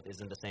fell in love with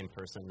isn't the same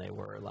person they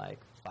were, like,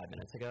 5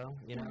 minutes ago,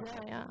 you know?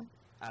 Yeah.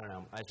 I don't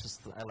know.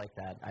 I like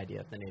that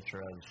idea of the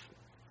nature of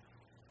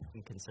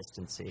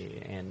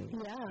inconsistency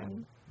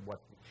and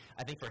what...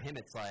 I think for him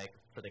it's like,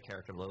 for the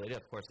character of Lolita,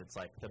 of course, it's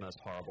like the most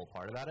horrible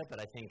part about it, but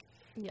I think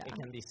it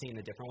can be seen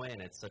a different way,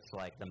 and it's such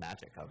like the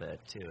magic of it,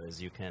 too,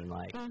 is you can,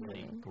 like,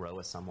 really grow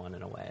with someone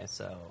in a way,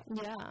 so...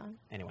 Yeah.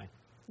 Anyway.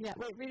 Yeah,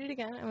 wait, read it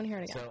again. I want to hear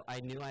it again. So, I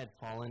knew I had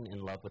fallen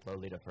in love with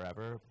Lolita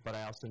forever, but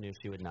I also knew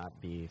she would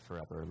not be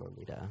forever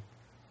Lolita.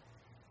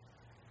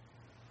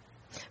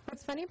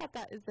 What's funny about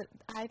that is that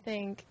I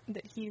think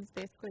that he's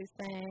basically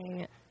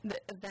saying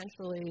that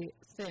eventually,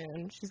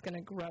 soon, she's going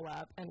to grow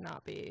up and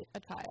not be a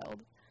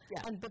child.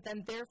 Yeah. But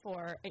then,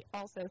 therefore, I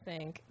also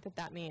think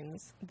that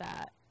means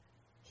that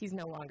he's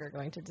no longer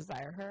going to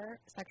desire her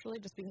sexually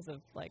just because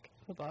of, like,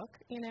 the book,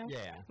 you know?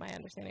 Yeah. My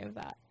understanding of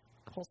that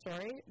whole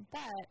story.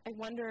 But I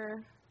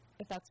wonder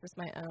if that's just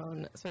my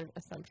own sort of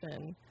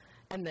assumption,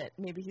 and that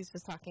maybe he's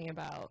just talking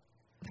about...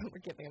 We're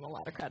giving him a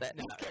lot of credit.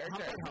 No, his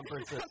character.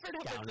 Humpert's a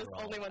scoundrel.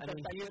 Only one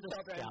He's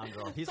a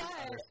scoundrel. He's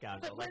another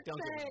scoundrel. Like, don't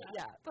get me that.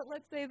 Yeah, but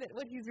let's say that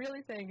what he's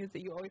really saying is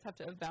that you always have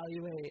to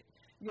evaluate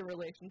your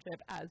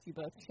relationship as you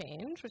both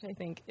change, which I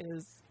think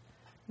is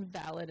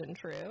valid and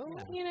true,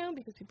 you know,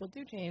 because people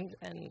do change,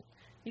 and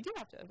you do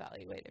have to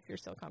evaluate if you're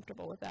still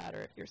comfortable with that,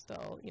 or if you're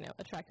still, you know,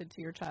 attracted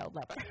to your child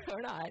lover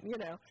or not, you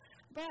know.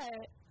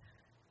 But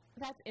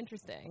that's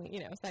interesting, you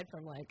know, aside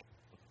from, like,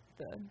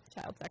 the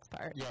child sex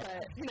part. Yeah.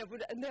 But, you know,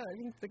 no, I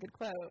think it's a good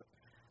quote.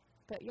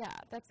 But yeah,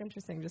 that's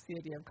interesting, just the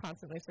idea of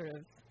constantly sort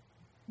of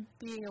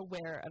being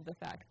aware of the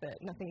fact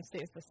that nothing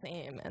stays the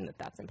same and that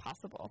that's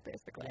impossible,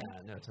 basically.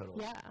 Yeah, no, totally.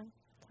 Yeah,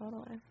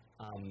 totally.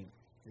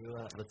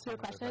 Let's do a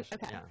question?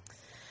 Okay. Yeah.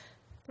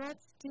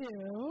 Let's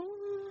do...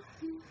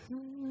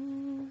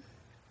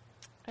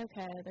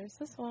 Okay, there's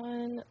this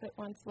one that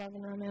wants love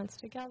and romance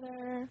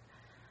together.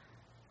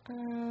 Do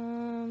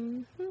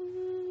we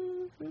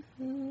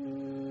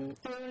want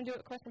to do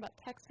a question about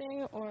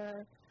texting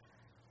or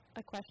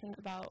a question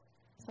about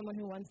someone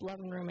who wants love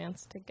and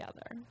romance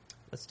together?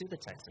 Let's do the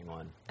texting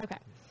one. Okay.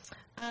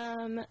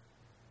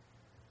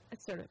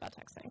 It's sort of about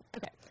texting.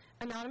 Okay.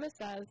 Anonymous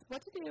says,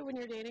 what to do when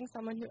you're dating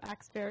someone who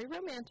acts very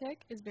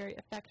romantic, is very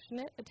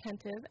affectionate,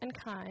 attentive, and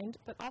kind,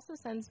 but also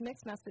sends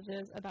mixed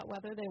messages about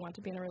whether they want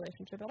to be in a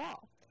relationship at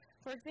all.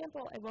 For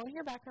example, I won't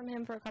hear back from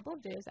him for a couple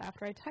of days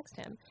after I text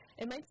him.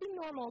 It might seem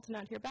normal to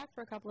not hear back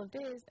for a couple of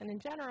days, and in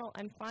general,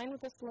 I'm fine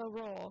with a slow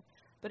roll,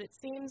 but it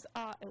seems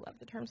odd. I love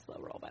the term slow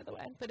roll, by the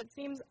way. But it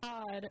seems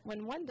odd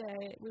when one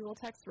day we will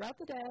text throughout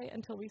the day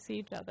until we see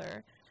each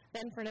other.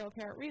 Then, for no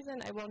apparent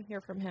reason, I won't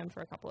hear from him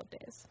for a couple of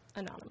days.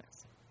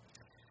 Anonymous.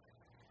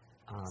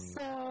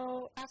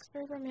 So, acts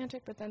very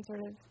romantic, but then sort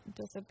of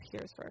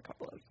disappears for a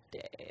couple of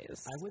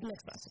days.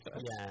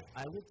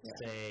 I would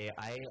say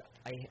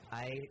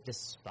I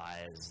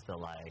despise the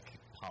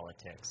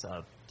politics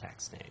of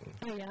texting.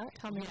 Oh yeah,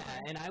 tell me.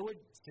 Yeah, and I would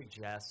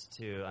suggest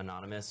to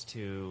Anonymous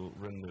to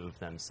remove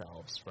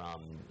themselves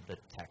from the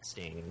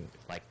texting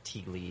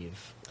tea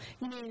leave.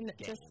 You mean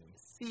game. Just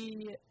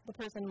see the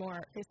person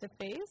more face to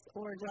face,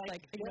 or just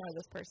ignore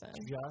this person?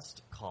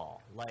 Just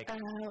call.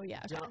 Oh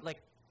yeah.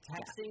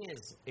 Texting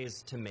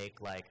is to make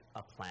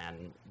a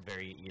plan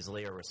very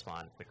easily or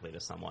respond quickly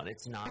to someone.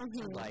 It's not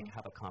to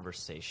have a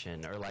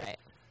conversation or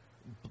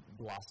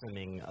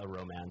blossoming a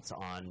romance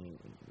on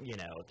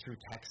through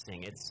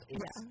texting.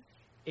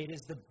 It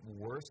is the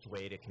worst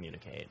way to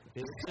communicate.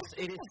 It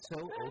is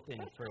so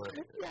open for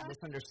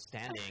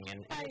misunderstanding,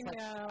 and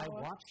I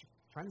watch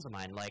friends of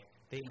mine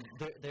they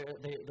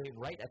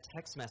write a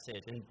text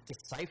message and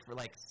decipher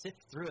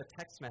sift through a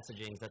text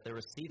messaging that they're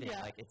receiving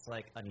it's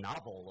a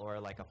novel or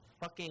a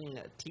fucking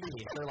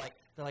TV. They're like,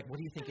 what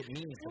do you think it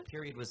means? The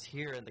period was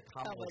here and the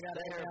comma was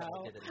there.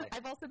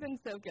 I've also been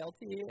so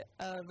guilty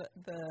of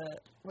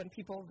when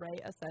people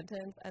write a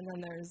sentence and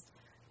then there's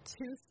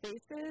two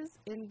spaces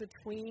in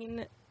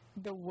between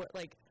the word.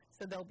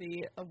 So there'll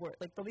be a word,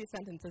 there'll be a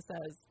sentence that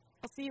says,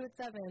 "I'll see you at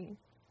 7,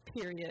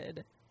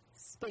 period,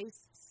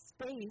 space,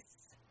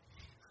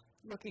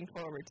 looking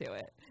forward to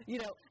it."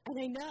 And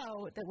I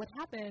know that what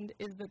happened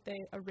is that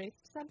they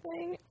erased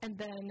something and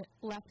then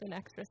left an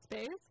extra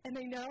space, and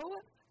I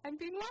know I'm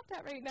being laughed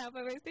at right now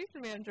by my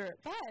station manager,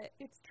 but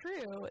it's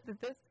true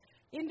that this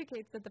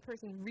indicates that the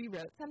person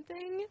rewrote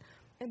something,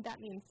 and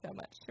that means so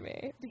much to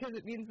me, because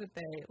it means that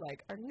they,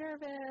 are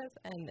nervous,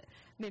 and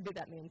maybe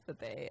that means that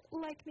they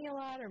like me a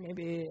lot, or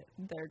maybe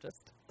they're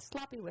just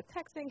sloppy with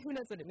texting. Who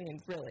knows what it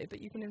means, really,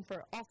 but you can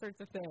infer all sorts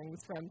of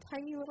things from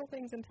tiny little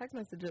things in text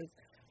messages,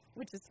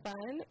 which is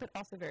fun, but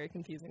also very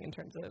confusing in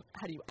terms of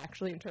how do you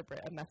actually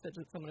interpret a message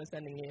that someone is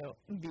sending you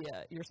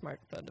via your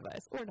smartphone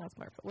device, or not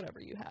smartphone,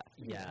 whatever you have.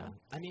 Yeah.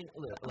 I mean,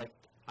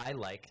 I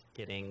like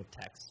getting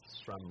texts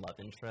from love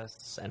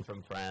interests and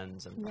from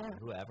friends and from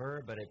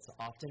whoever, but it's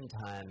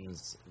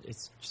oftentimes,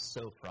 it's just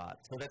so fraught.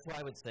 So that's why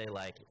I would say,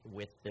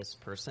 with this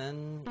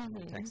person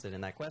who texted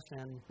in that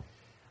question,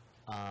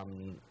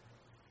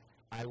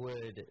 I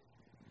would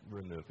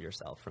remove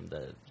yourself from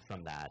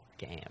that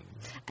game.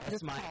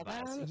 That's my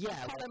advice.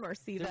 Yeah, call them or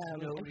see them in person.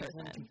 There's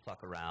no reason to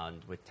fuck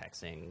around with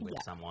texting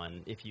with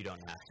someone if you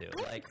don't have to.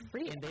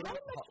 And they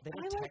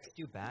don't text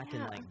you back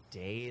in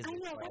days. I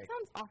know, that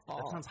sounds awful.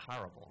 That sounds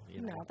horrible.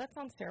 No, that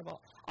sounds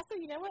terrible. Also,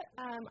 you know what?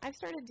 I've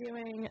started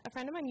doing. A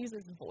friend of mine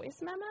uses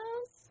voice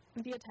memos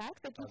via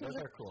text. Those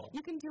are cool.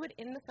 You can do it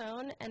in the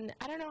phone, and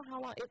I don't know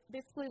how long. It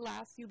basically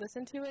lasts. You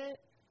listen to it,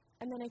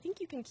 and then I think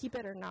you can keep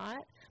it or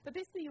not. But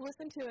basically, you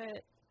listen to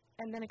it,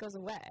 and then it goes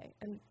away,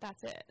 and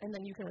that's it. And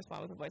then you can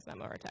respond with a voice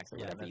memo or a text or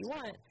whatever you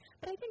want.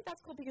 But I think that's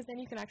cool because then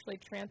you can actually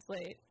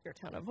translate your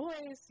tone of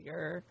voice,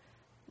 your,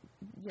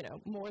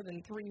 more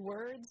than 3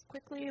 words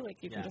quickly.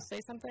 You can just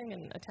say something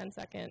in a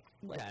 10-second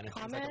and it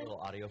comment. Sends a little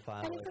audio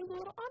file. And it sends a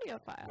little audio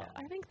file. Yeah.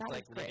 I think that's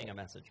great. Leaving a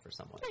message for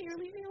someone. Yeah, you're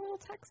leaving a little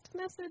text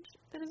message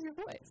that is your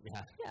voice.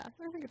 Yeah. Yeah,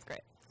 I think it's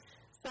great.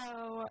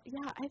 So,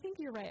 I think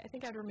you're right. I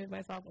think I'd remove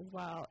myself as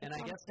well. And I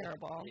guess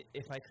terrible.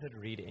 If I could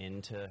read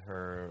into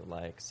her,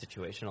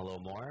 situation a little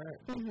more,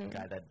 the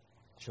guy that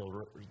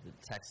she'll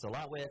text a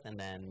lot with, and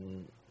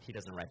then he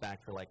doesn't write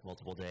back for,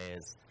 multiple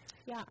days.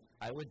 Yeah.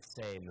 I would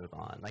say move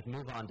on.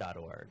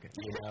 moveon.org.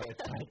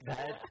 It's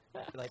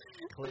that,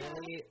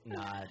 clearly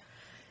not,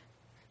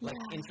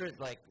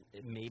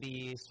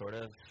 maybe sort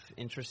of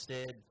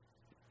interested.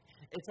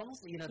 It's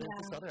almost, there's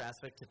this other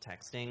aspect to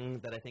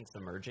texting that I think is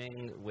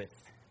emerging with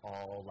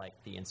all,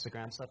 the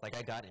Instagram stuff. I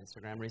got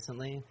Instagram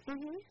recently,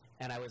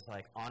 and I was,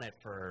 on it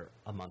for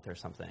a month or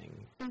something,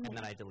 and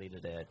then I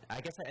deleted it.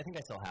 I guess I think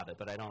I still have it,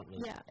 but I don't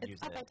really use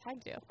it. I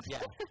tagged you.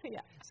 Yeah.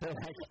 Yeah. So,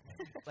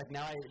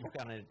 now I look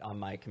on it on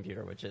my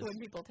computer, which is... When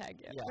people tag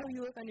you. Yeah. Oh,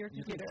 you look on your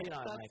computer. You can see it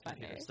on my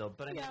computer still,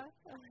 but I mean,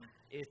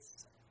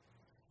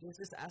 there's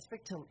this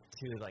aspect to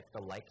like the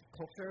like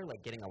culture,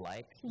 like getting a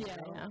like. Yeah.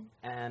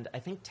 And I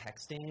think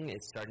texting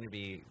is starting to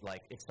be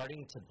like, it's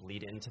starting to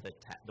bleed into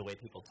the way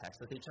people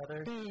text with each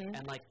other.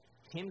 And like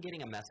him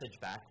getting a message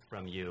back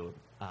from you,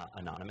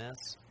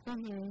 anonymous,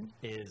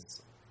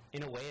 is,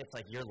 in a way, it's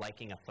like you're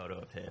liking a photo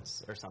of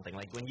his or something.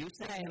 Like when you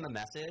send him a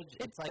message,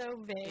 it's like so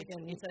vague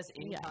and it's as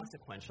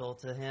inconsequential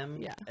to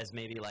him as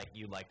maybe like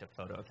you liked a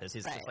photo of his.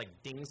 He's just like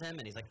dings him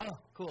and he's like, oh,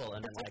 cool.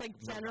 And it's just like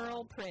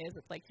general praise.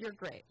 It's like, you're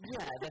great.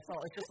 Yeah, that's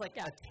all. It's just like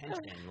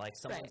attention. Like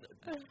someone's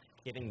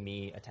giving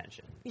me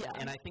attention. Yeah.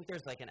 And I think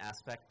there's like an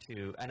aspect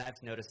to, and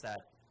I've noticed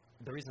that.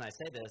 The reason I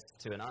say this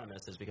to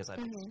Anonymous is because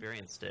I've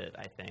experienced it,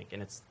 I think,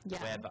 and it's the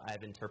way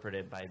I've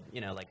interpreted by,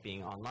 like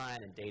being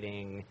online and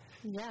dating.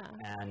 Yeah.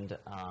 And,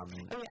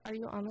 are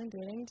you online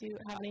dating? Do you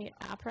have any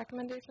app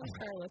recommendations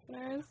for our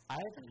listeners?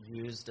 I've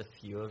used a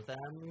few of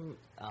them.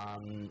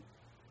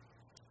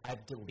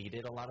 I've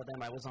deleted a lot of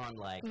them. I was on,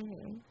 like,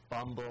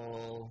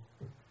 Bumble.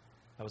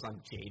 I was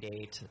on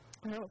JDate.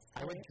 Oh,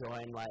 I would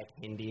join, like,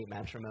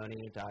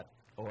 hindimatrimony.org.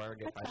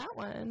 What's that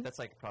one? That's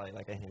like probably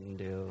like a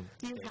Hindu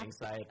dating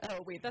site.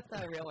 Oh wait, that's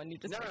not a real one. You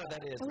just no,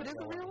 that is. Oh, it is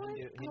a real one.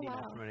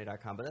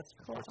 Hindimatrimony.com, but that's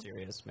for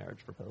serious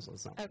marriage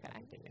proposals. Not okay.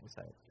 A dating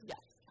site. Yeah.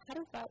 How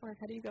does that work?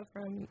 How do you go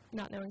from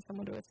not knowing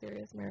someone to a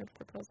serious marriage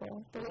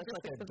proposal? The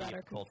logistics of that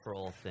are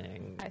cultural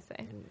thing. I see.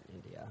 In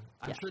India,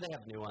 I'm sure they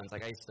have new ones.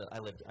 Like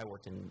I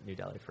worked in New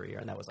Delhi for a year,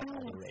 and that was like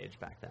all the rage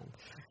back then.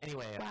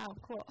 Anyway. Wow.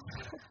 Cool.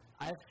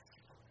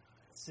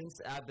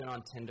 Since I've been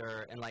on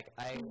Tinder, and like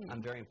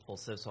I'm very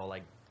impulsive, so I'll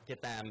like get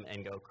them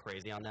and go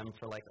crazy on them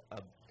for like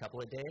a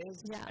couple of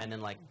days, and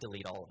then like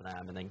delete all of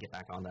them and then get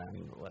back on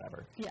them,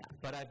 whatever. Yeah.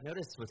 But I've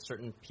noticed with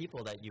certain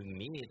people that you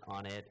meet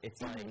on it,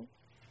 it's like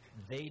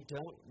they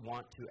don't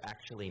want to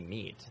actually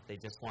meet; they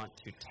just want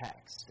to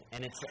text,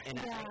 and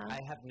I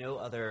have no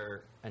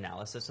other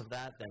analysis of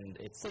that than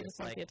it's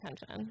just like the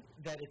attention.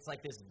 That it's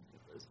like this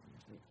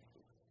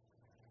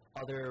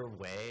other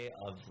way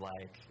of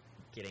like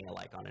getting a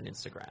like on an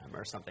Instagram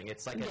or something.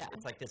 It's like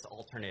it's like this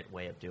alternate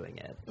way of doing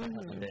it.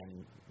 Other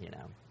than,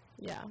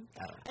 Yeah.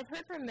 I've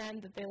heard from men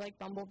that they like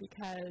Bumble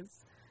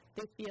because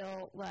they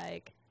feel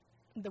like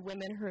the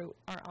women who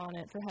are on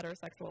it for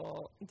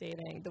heterosexual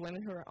dating, the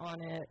women who are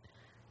on it,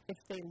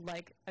 if they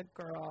like a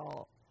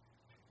girl,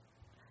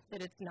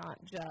 that it's not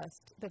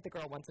just that the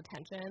girl wants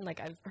attention. Like,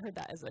 I've heard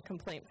that as a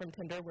complaint from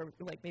Tinder where,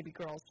 like, maybe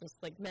girls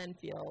just, like, men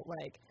feel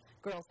like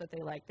girls that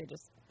they like, they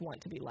just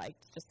want to be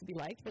liked just to be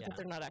liked, but that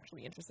they're not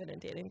actually interested in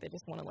dating. They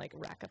just want to, like,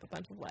 rack up a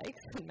bunch of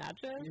likes and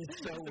matches.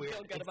 It's so weird.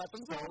 Feel good about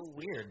themselves. So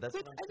weird. That's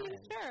what I'm saying. I mean,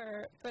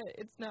 sure, but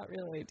it's not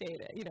really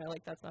dating.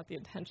 Like, that's not the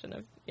intention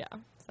of,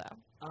 so.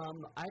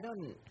 I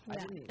didn't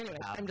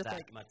have I'm just, that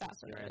like, much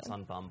fascinated. experience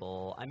on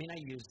Bumble. I mean, I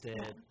used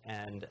it,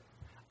 and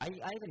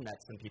I even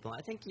met some people.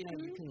 I think, you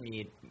can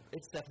meet,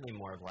 it's definitely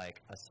more of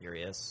like a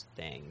serious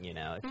thing,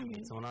 If you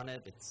meet someone on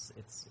it,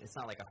 it's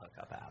not like a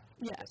hookup app,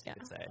 I guess you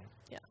could say.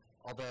 Yeah.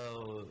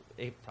 Although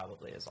it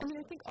probably is. I mean,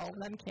 I think all of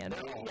them can be.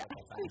 Yeah,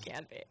 they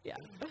can be. Yeah.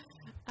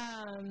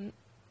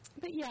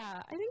 But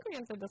yeah, I think we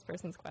answered this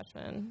person's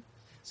question.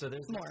 So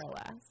there's more or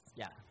less.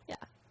 Yeah. Yeah.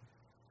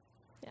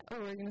 Yeah. What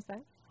were you going to say?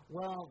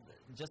 Well,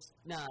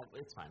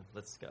 it's fine.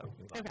 Let's go.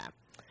 Okay.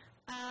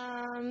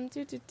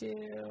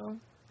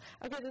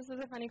 Okay, this is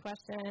a funny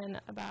question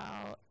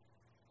about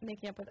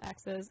making up with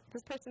exes.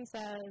 This person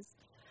says,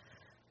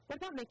 what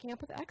about making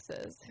up with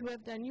exes who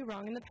have done you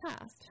wrong in the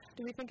past?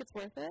 Do we think it's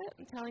worth it?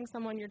 Telling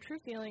someone your true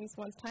feelings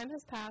once time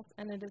has passed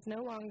and it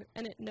no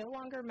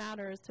longer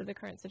matters to the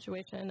current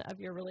situation of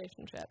your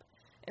relationship.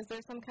 Is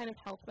there some kind of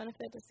health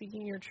benefit to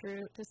speaking your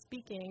true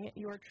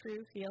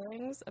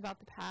feelings about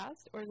the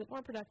past, or is it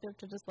more productive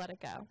to just let it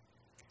go?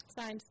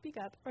 Signed, speak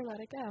up or let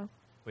it go.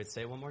 Wait,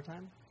 say it one more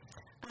time.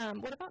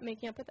 What about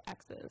making up with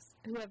exes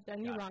who have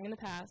done you wrong in the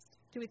past?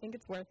 Do we think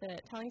it's worth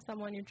it? Telling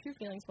someone your true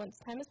feelings once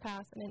time has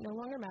passed and it no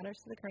longer matters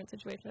to the current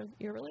situation of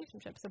your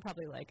relationship. So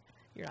probably like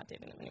you're not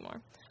dating them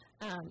anymore.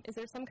 Is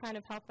there some kind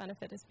of health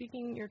benefit to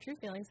speaking your true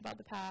feelings about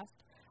the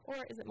past, or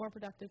is it more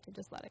productive to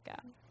just let it go?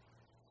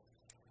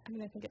 I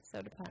mean, I think it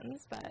so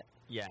depends, but...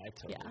 Yeah, it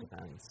totally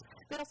depends.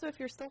 But also, if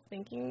you're still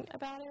thinking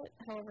about it,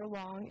 however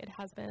long it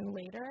has been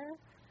later,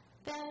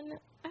 then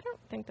I don't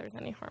think there's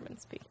any harm in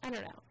speaking. I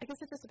don't know. I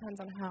guess it just depends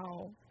on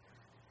how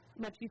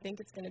much you think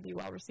it's going to be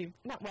well-received.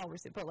 Not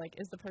well-received, but, like,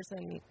 is the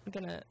person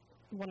going to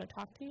want to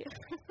talk to you?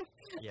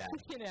 Yeah.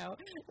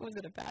 Was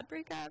it a bad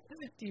breakup?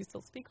 Do you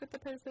still speak with the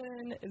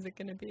person? Is it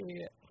going to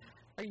be...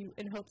 Are you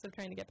in hopes of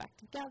trying to get back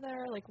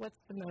together? Like, what's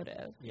the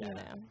motive? Yeah.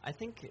 I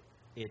think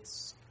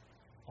it's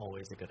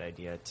always a good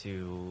idea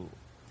to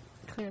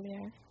clear the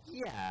air.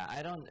 Yeah,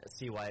 I don't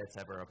see why it's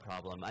ever a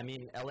problem. I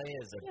mean, LA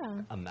is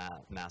a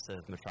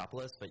massive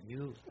metropolis, but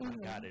oh my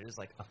God, it is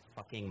like a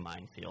fucking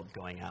minefield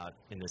going out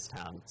in this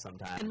town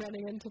sometimes. And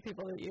running into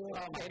people that you...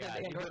 Oh my God,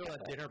 you go to a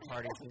dinner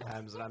party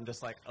sometimes, and I'm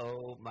just like,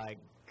 oh my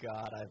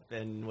God, I've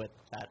been with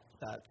that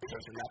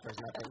person,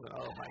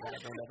 oh my God,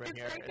 I've been over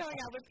here. It's like going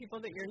out with people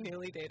that you're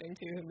newly dating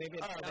to, who maybe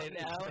they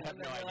know, and then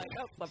you're like,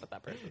 oh, slept with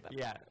that person.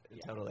 Yeah,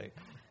 totally.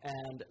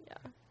 And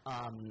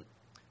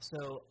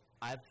so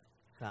I've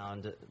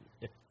found,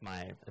 if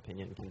my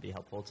opinion can be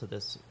helpful to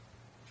this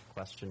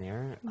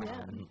questionnaire,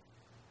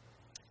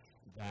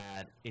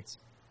 that it's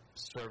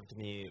served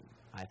me,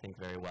 I think,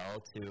 very well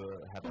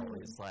to have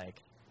always,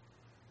 like,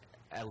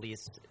 at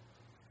least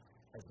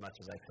as much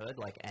as I could,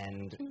 like,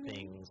 end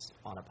things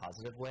on a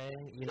positive way,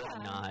 you know,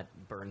 not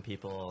burn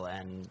people,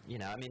 and, you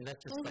know, I mean,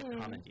 that's just, like,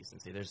 common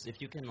decency.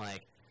 If you can,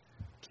 like,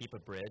 keep a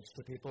bridge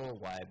to people,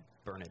 why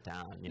burn it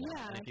down, you know?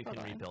 And if you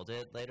can rebuild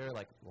it later,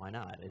 like, why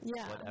not?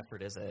 What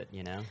effort is it,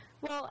 you know?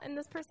 Well, and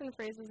this person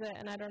phrases it,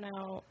 and I don't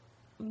know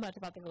much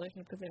about the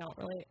relationship because they don't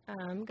really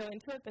go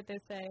into it, but they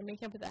say,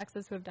 making up with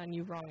exes who have done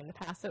you wrong in the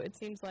past. So it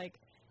seems like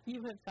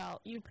you have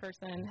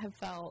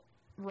felt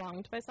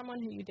wronged by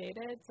someone who you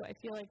dated. So I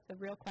feel like the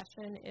real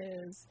question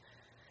is,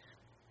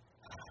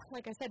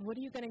 like I said, what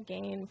are you going to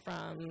gain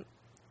from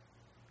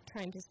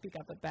trying to speak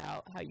up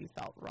about how you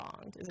felt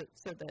wronged? Is it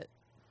so that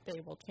they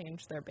will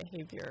change their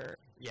behavior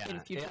in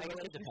future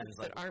relationships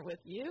that aren't with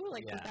you?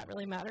 Like, does that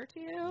really matter to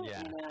you?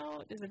 Yeah. You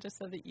know, is it just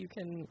so that you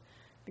can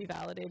be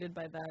validated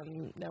by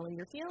them knowing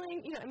you're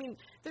feeling? You know, I mean,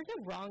 there's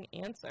no wrong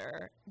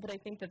answer, but I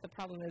think that the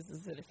problem is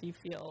that if you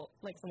feel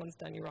like someone's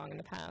done you wrong in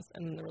the past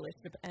and the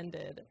relationship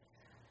ended,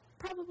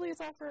 probably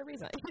it's all for a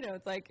reason. You know,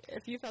 it's like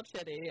if you felt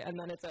shitty and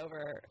then it's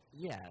over,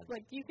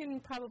 like you can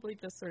probably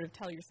just sort of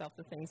tell yourself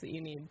the things that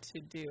you need to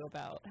do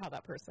about how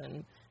that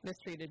person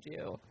mistreated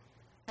you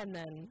and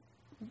then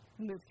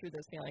move through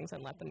those feelings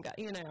and let them go,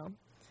 you know,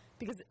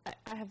 because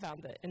I have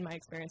found that in my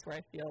experience where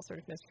I feel sort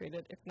of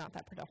mistreated, it's not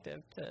that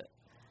productive to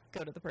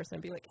go to the person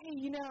and be like, hey,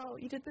 you know,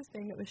 you did this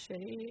thing that was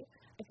shitty.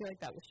 I feel like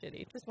that was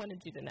shitty. Just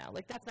wanted you to know.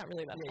 Like, that's not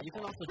really that helpful. You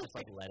can also just,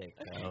 like, let it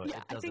go.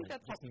 I think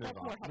that's more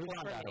helpful for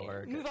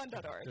me.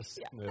 MoveOn.org. Just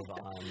move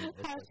on.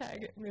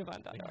 Hashtag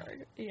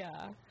MoveOn.org.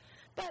 Yeah.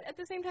 But at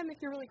the same time,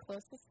 if you're really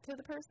close to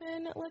the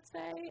person, let's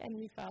say, and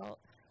you felt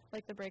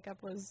like the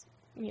breakup was,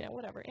 you know,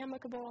 whatever,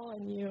 amicable,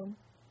 and you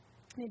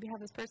maybe have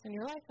this person in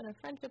your life in a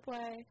friendship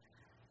way,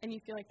 and you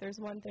feel like there's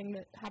one thing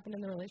that happened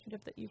in the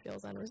relationship that you feel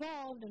is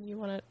unresolved and you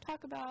want to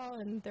talk about,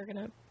 and they're going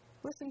to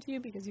listen to you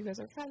because you guys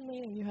are friendly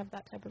and you have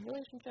that type of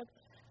relationship,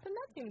 then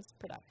that seems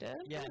productive.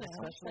 Yeah, and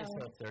especially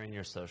so if they're in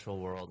your social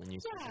world and you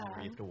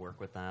have to work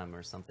with them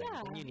or something,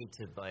 then you need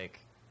to, like,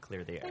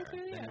 clear the air.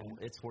 Then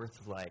it's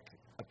worth, like,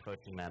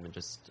 approaching them and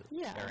just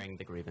airing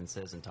the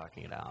grievances and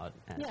talking it out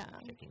and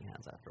shaking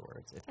hands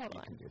afterwards if you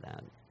can do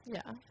that.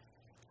 Yeah.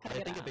 But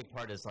I think a big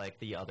part is, like,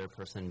 the other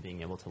person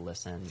being able to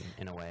listen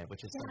in a way,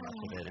 which is so much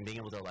of it, and being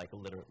able to, like,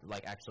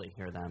 actually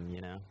hear them,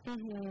 you know?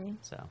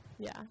 So.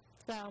 Yeah.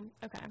 So,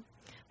 okay.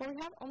 Well, we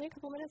have only a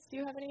couple minutes. Do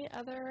you have any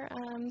other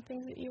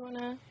things that you want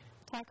to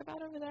talk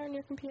about over there on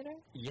your computer?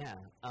 Yeah.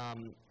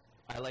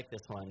 I like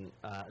this one.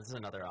 This is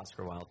another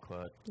Oscar Wilde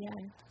quote. Yeah.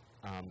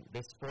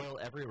 They spoil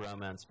every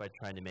romance by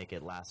trying to make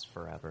it last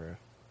forever.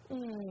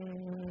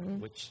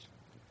 Which,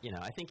 you know,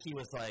 I think he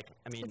was like,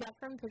 I mean... Is that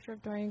from Picture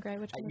of Dorian Gray?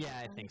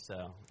 I think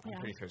so. I'm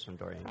pretty sure it's from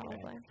Dorian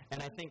Gray.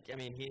 And I think, I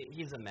mean,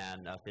 he's a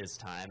man of his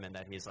time, and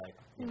that he's, like,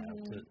 you know,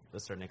 to a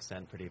certain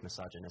extent, pretty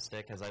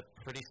misogynistic, because I'm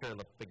pretty sure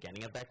the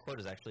beginning of that quote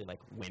is actually, like,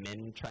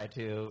 women try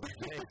to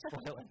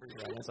spoil every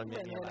romance by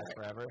making it last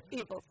forever.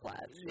 Evil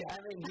sluts. Yeah,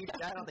 I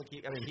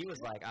mean, he was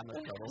like, I'm a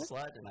total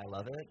slut, and I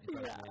love it.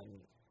 But,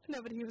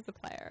 no, but he was a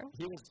player.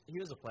 He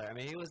was a player. I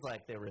mean, he was,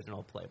 like, the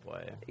original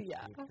Playboy, you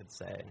could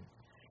say.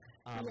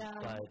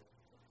 But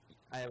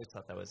I always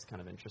thought that was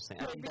kind of interesting.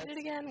 Read it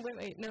again?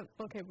 Wait, no,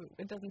 okay,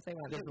 it doesn't say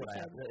one.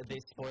 They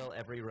spoil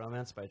every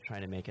romance by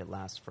trying to make it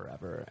last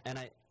forever. And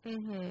I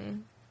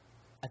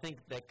think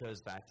that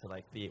goes back to,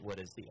 like, what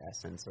is the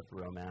essence of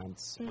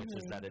romance, which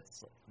is that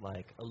it's,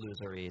 like,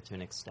 illusory to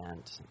an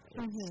extent.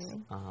 It's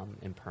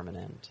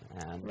impermanent,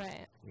 and,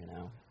 you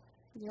know,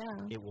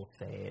 it will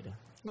fade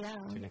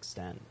to an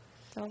extent.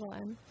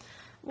 Totally.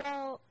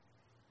 Well,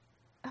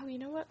 oh, you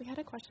know what? We had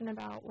a question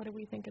about what do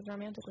we think is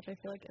romantic, which I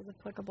feel like is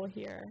applicable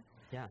here.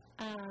 Yeah.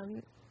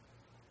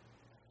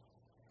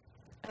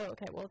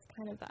 Okay. Well, it's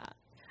kind of that.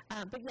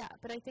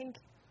 But I think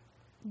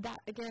that,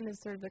 again, is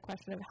sort of the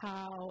question of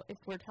how, if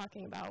we're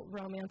talking about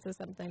romance as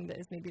something that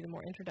is maybe the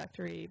more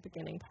introductory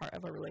beginning part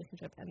of a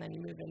relationship, and then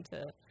you move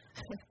into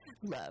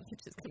love,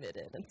 which is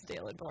committed and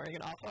stale and boring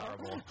and awful.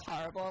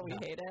 Horrible. We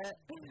hate it.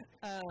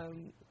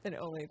 And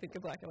only think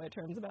of black and white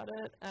terms about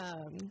it.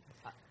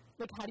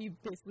 Like, how do you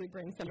basically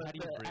bring some of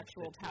the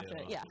actual passion?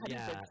 Yeah, how do you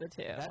bridge the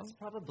two? That's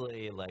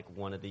probably, like,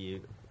 one of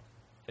the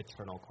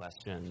eternal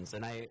questions.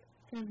 And I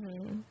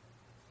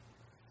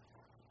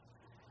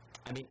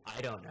mean,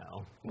 I don't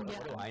know.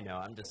 What do I know?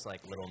 I'm just,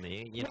 like, little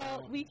me, you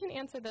know? We can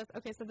answer this.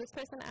 Okay, so this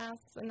person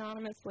asks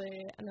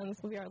anonymously, and then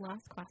this will be our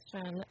last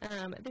question.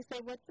 They say,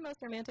 what's the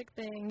most romantic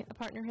thing a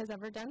partner has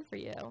ever done for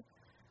you?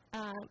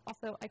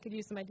 Also, I could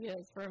use some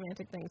ideas for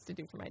romantic things to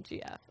do for my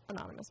GF,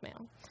 anonymous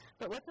mail.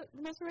 But what's the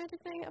most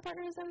romantic thing a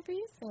partner has done for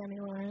you,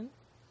 Sammy Loren?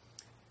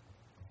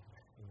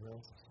 The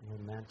most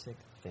romantic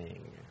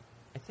thing.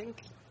 I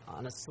think,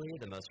 honestly,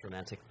 the most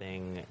romantic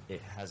thing,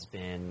 it has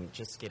been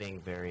just getting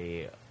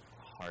very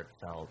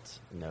heartfelt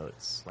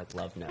notes, like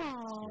love notes.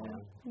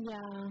 Aww, you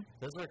know?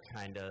 Those are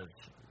kind of,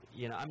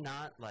 you know, I'm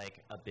not, like,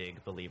 a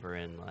big believer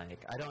in,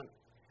 like, I don't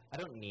I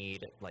don't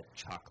need like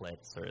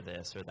chocolates or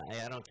this or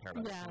that. I don't care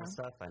about that kind of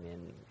stuff. I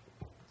mean,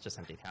 it's just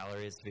empty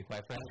calories, to be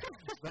quite frank.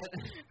 But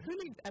who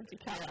needs empty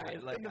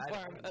calories in the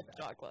form of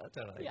chocolate?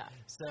 Totally. Yeah.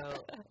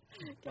 So,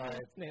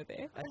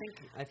 smoothie.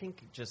 I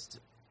think just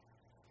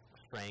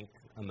frank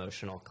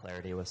emotional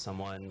clarity with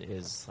someone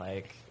is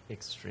like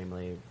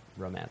extremely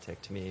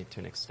romantic to me to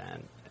an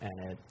extent,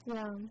 and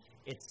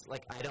it's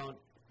like I don't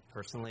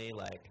personally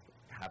like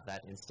have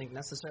that instinct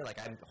necessarily. Like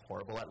I'm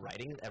horrible at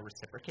writing and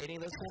reciprocating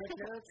those kind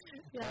of notes,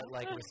 but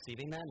like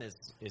receiving them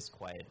is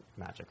quite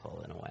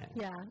magical in a way.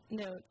 Yeah,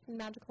 notes,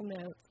 magical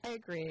notes. I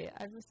agree.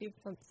 I've received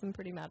some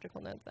pretty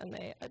magical notes, and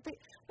they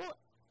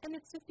and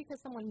it's just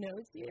because someone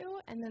knows you,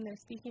 and then they're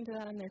speaking to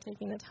that, and they're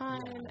taking the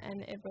time,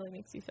 and it really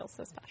makes you feel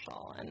so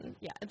special. And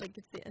like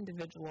it's the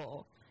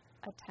individual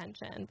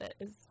attention that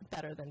is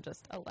better than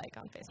just a like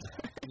on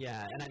Facebook.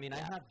 Yeah, and I mean,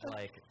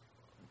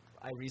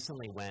 I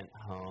recently went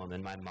home,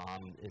 and my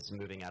mom is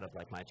moving out of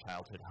like my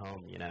childhood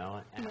home, you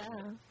know, and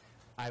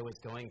I was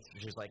going through,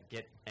 she was like,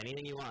 get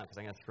anything you want, because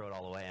I'm going to throw it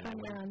all away, and I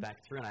went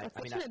back through, and That's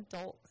such an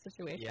adult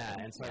situation. Yeah,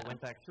 and so I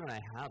went back through, and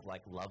I have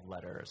like love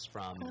letters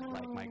from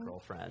like my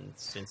girlfriend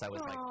since I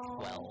was like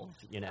 12,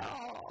 you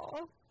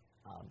know,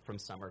 from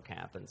summer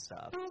camp and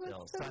stuff.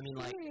 So I mean,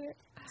 like,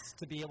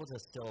 to be able to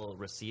still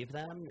receive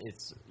them,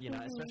 it's, you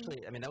know,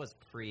 especially, I mean, that was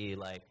pre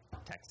like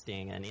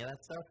texting and any of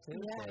that stuff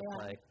too. So it's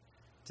like,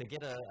 to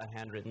get a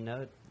handwritten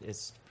note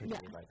is pretty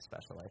like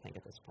special, I think,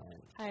 at this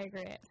point. I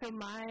agree. So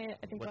I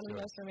think one of the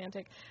most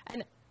romantic,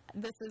 and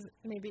this is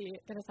maybe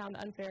going to sound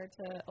unfair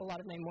to a lot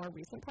of my more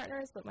recent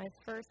partners, but my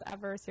first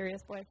ever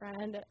serious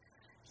boyfriend,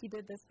 he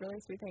did this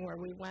really sweet thing where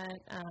we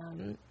went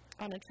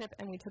on a trip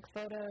and we took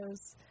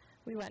photos.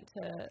 We went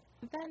to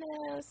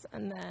Venice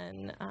and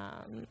then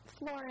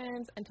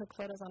Florence and took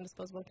photos on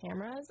disposable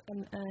cameras,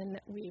 and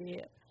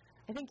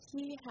I think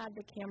he had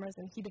the cameras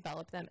and he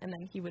developed them, and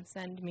then he would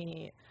send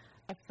me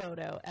a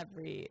photo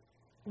every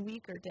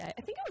week or day.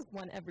 I think it was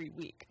one every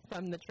week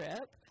from the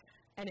trip,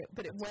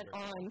 but it went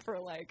on for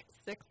like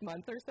 6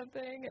 months or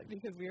something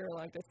because we were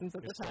long distance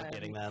at the time.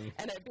 Getting them.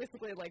 And I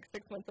basically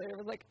 6 months later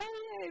was like,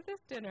 oh yay, this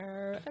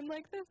dinner and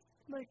like this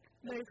nice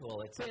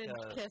cool. It's big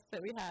kiss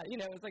that we had. You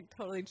know, it was like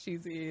totally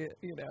cheesy,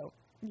 you know,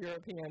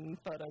 European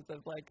photos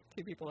of like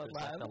two people in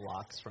love. Like the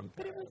locks from Paris.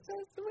 But it was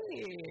so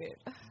sweet.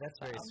 That's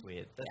very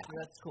sweet.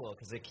 That's cool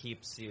because it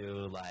keeps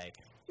you like.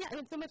 Yeah, and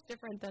it's so much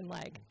different than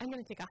like I'm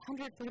going to take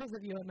 100 photos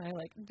of you in my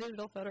like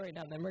digital photo right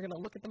now, and then we're going to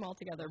look at them all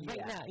together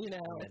right now. You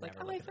know, it's like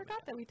I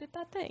forgot that we did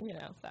that thing. You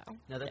know, so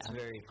no, that's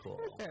very cool.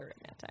 It's very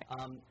romantic.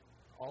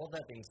 All of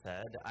that being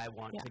said, I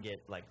want to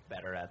get like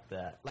better at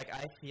the like.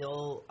 I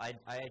feel I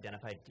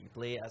identify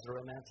deeply as a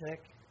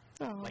romantic.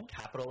 Like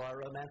capital R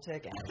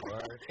romantic and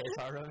lowercase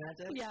r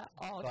romantic. Yeah,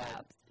 all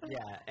caps.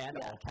 Yeah, and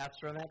all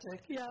caps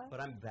romantic. Yeah. But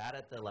I'm bad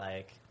at the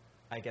like,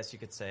 I guess you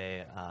could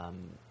say,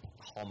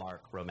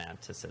 hallmark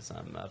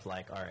romanticism of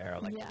like our era,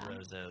 like the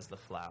roses, the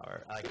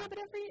flower. Like, but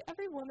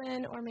every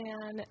woman or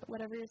man,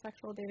 whatever your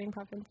sexual dating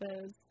preference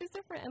is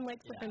different and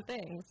likes different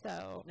things.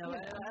 So no,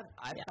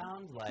 I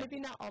found like maybe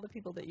not all the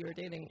people that you were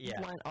dating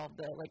want all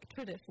the like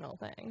traditional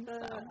things.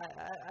 So.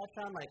 I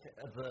found like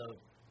the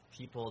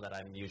people that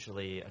I'm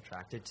usually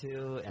attracted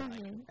to and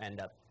like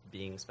end up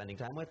spending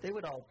time with, they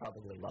would all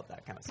probably love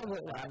that kind of stuff.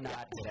 But I'm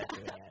not good at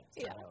doing it.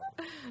 So.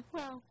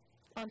 Well,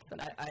 I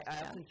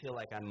often feel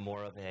like I'm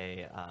more of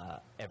a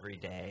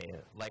everyday,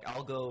 like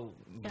I'll go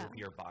move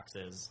your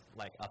boxes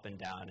like up and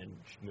down and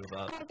move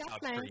up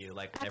for you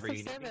like whenever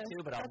you need me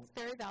to, but that's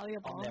very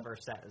valuable. I'll never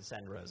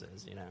send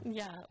roses, you know.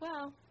 Yeah,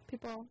 well,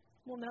 people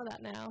will know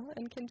that now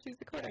and can choose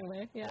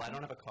accordingly. Yeah. Well, I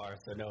don't have a car,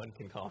 so no one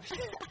can call me.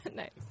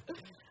 Nice.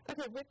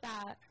 Okay, with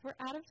that, we're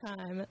out of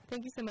time.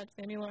 Thank you so much,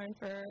 Sammy Loren,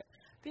 for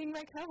being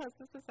my co-host.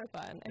 This was so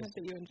fun. I hope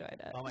that you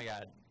enjoyed it. Oh my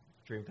God.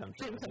 Dream come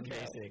true.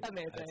 Amazing. I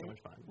had so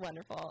much fun.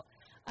 Wonderful.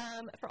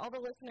 For all the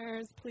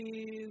listeners,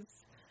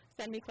 please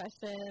send me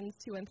questions,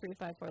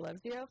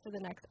 213-54-LOVE-0 for the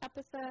next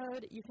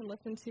episode. You can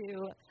listen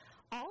to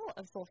all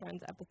of Soul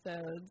Friends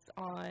episodes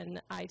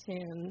on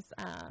iTunes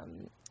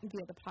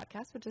via the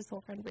podcast, which is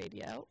Soul Friend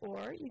Radio,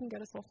 or you can go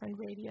to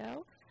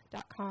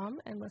soulfriendradio.com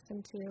and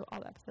listen to all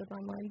the episodes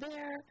online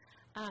there.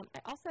 I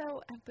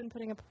also have been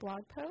putting up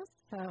blog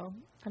posts, so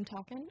I'm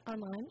talking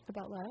online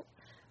about love.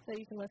 So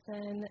you can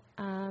listen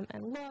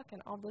and look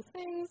and all those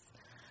things.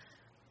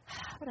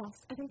 What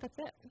else? I think that's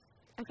it.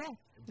 Okay.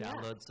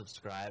 Download,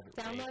 subscribe,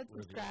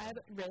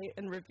 rate,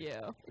 and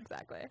review.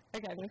 Exactly.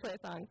 Okay, I'm going to play a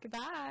song.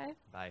 Goodbye.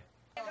 Bye.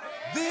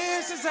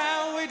 This is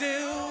how we do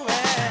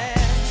it.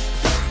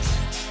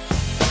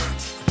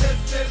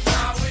 This is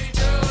how we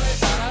do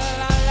it. La,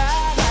 la, la,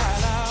 la,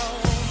 la.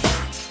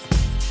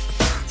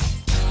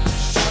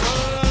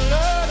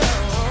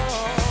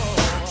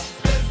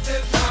 This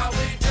is how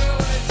we do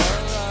it.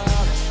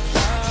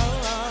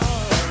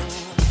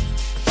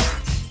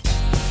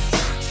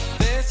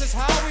 This is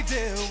how we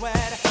do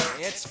it.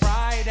 It's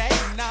Friday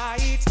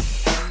night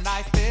and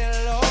I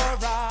feel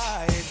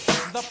alright.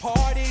 The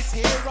party's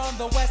here on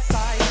the west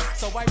side,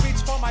 so I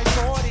reach for my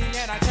 40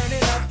 and I turn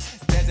it up.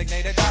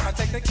 Designated driver,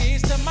 take the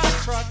keys to my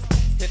truck.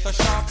 Hit the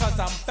shawl cause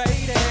I'm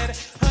faded.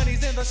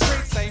 Honey's in the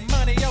streets, say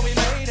money, yo, we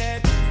made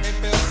it. It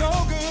feels so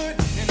good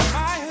in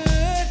my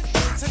hood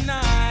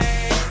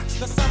tonight.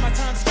 The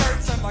summertime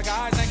skirts and the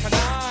guys ain't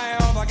canine.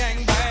 All the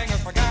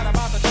gangbangers forgot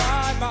about the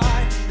drive-by.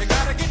 You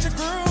gotta get your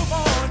groove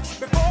on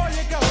before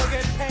you go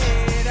get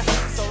paid.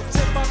 So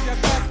tip up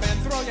your cup and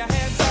throw your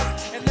hands up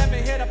and let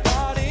me hit a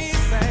party.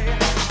 Say,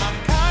 I'm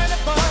kinda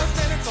buzzed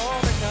and it's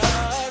all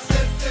because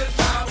this is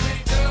how we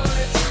do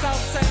it.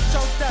 South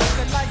Central does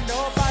it like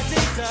nobody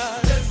does.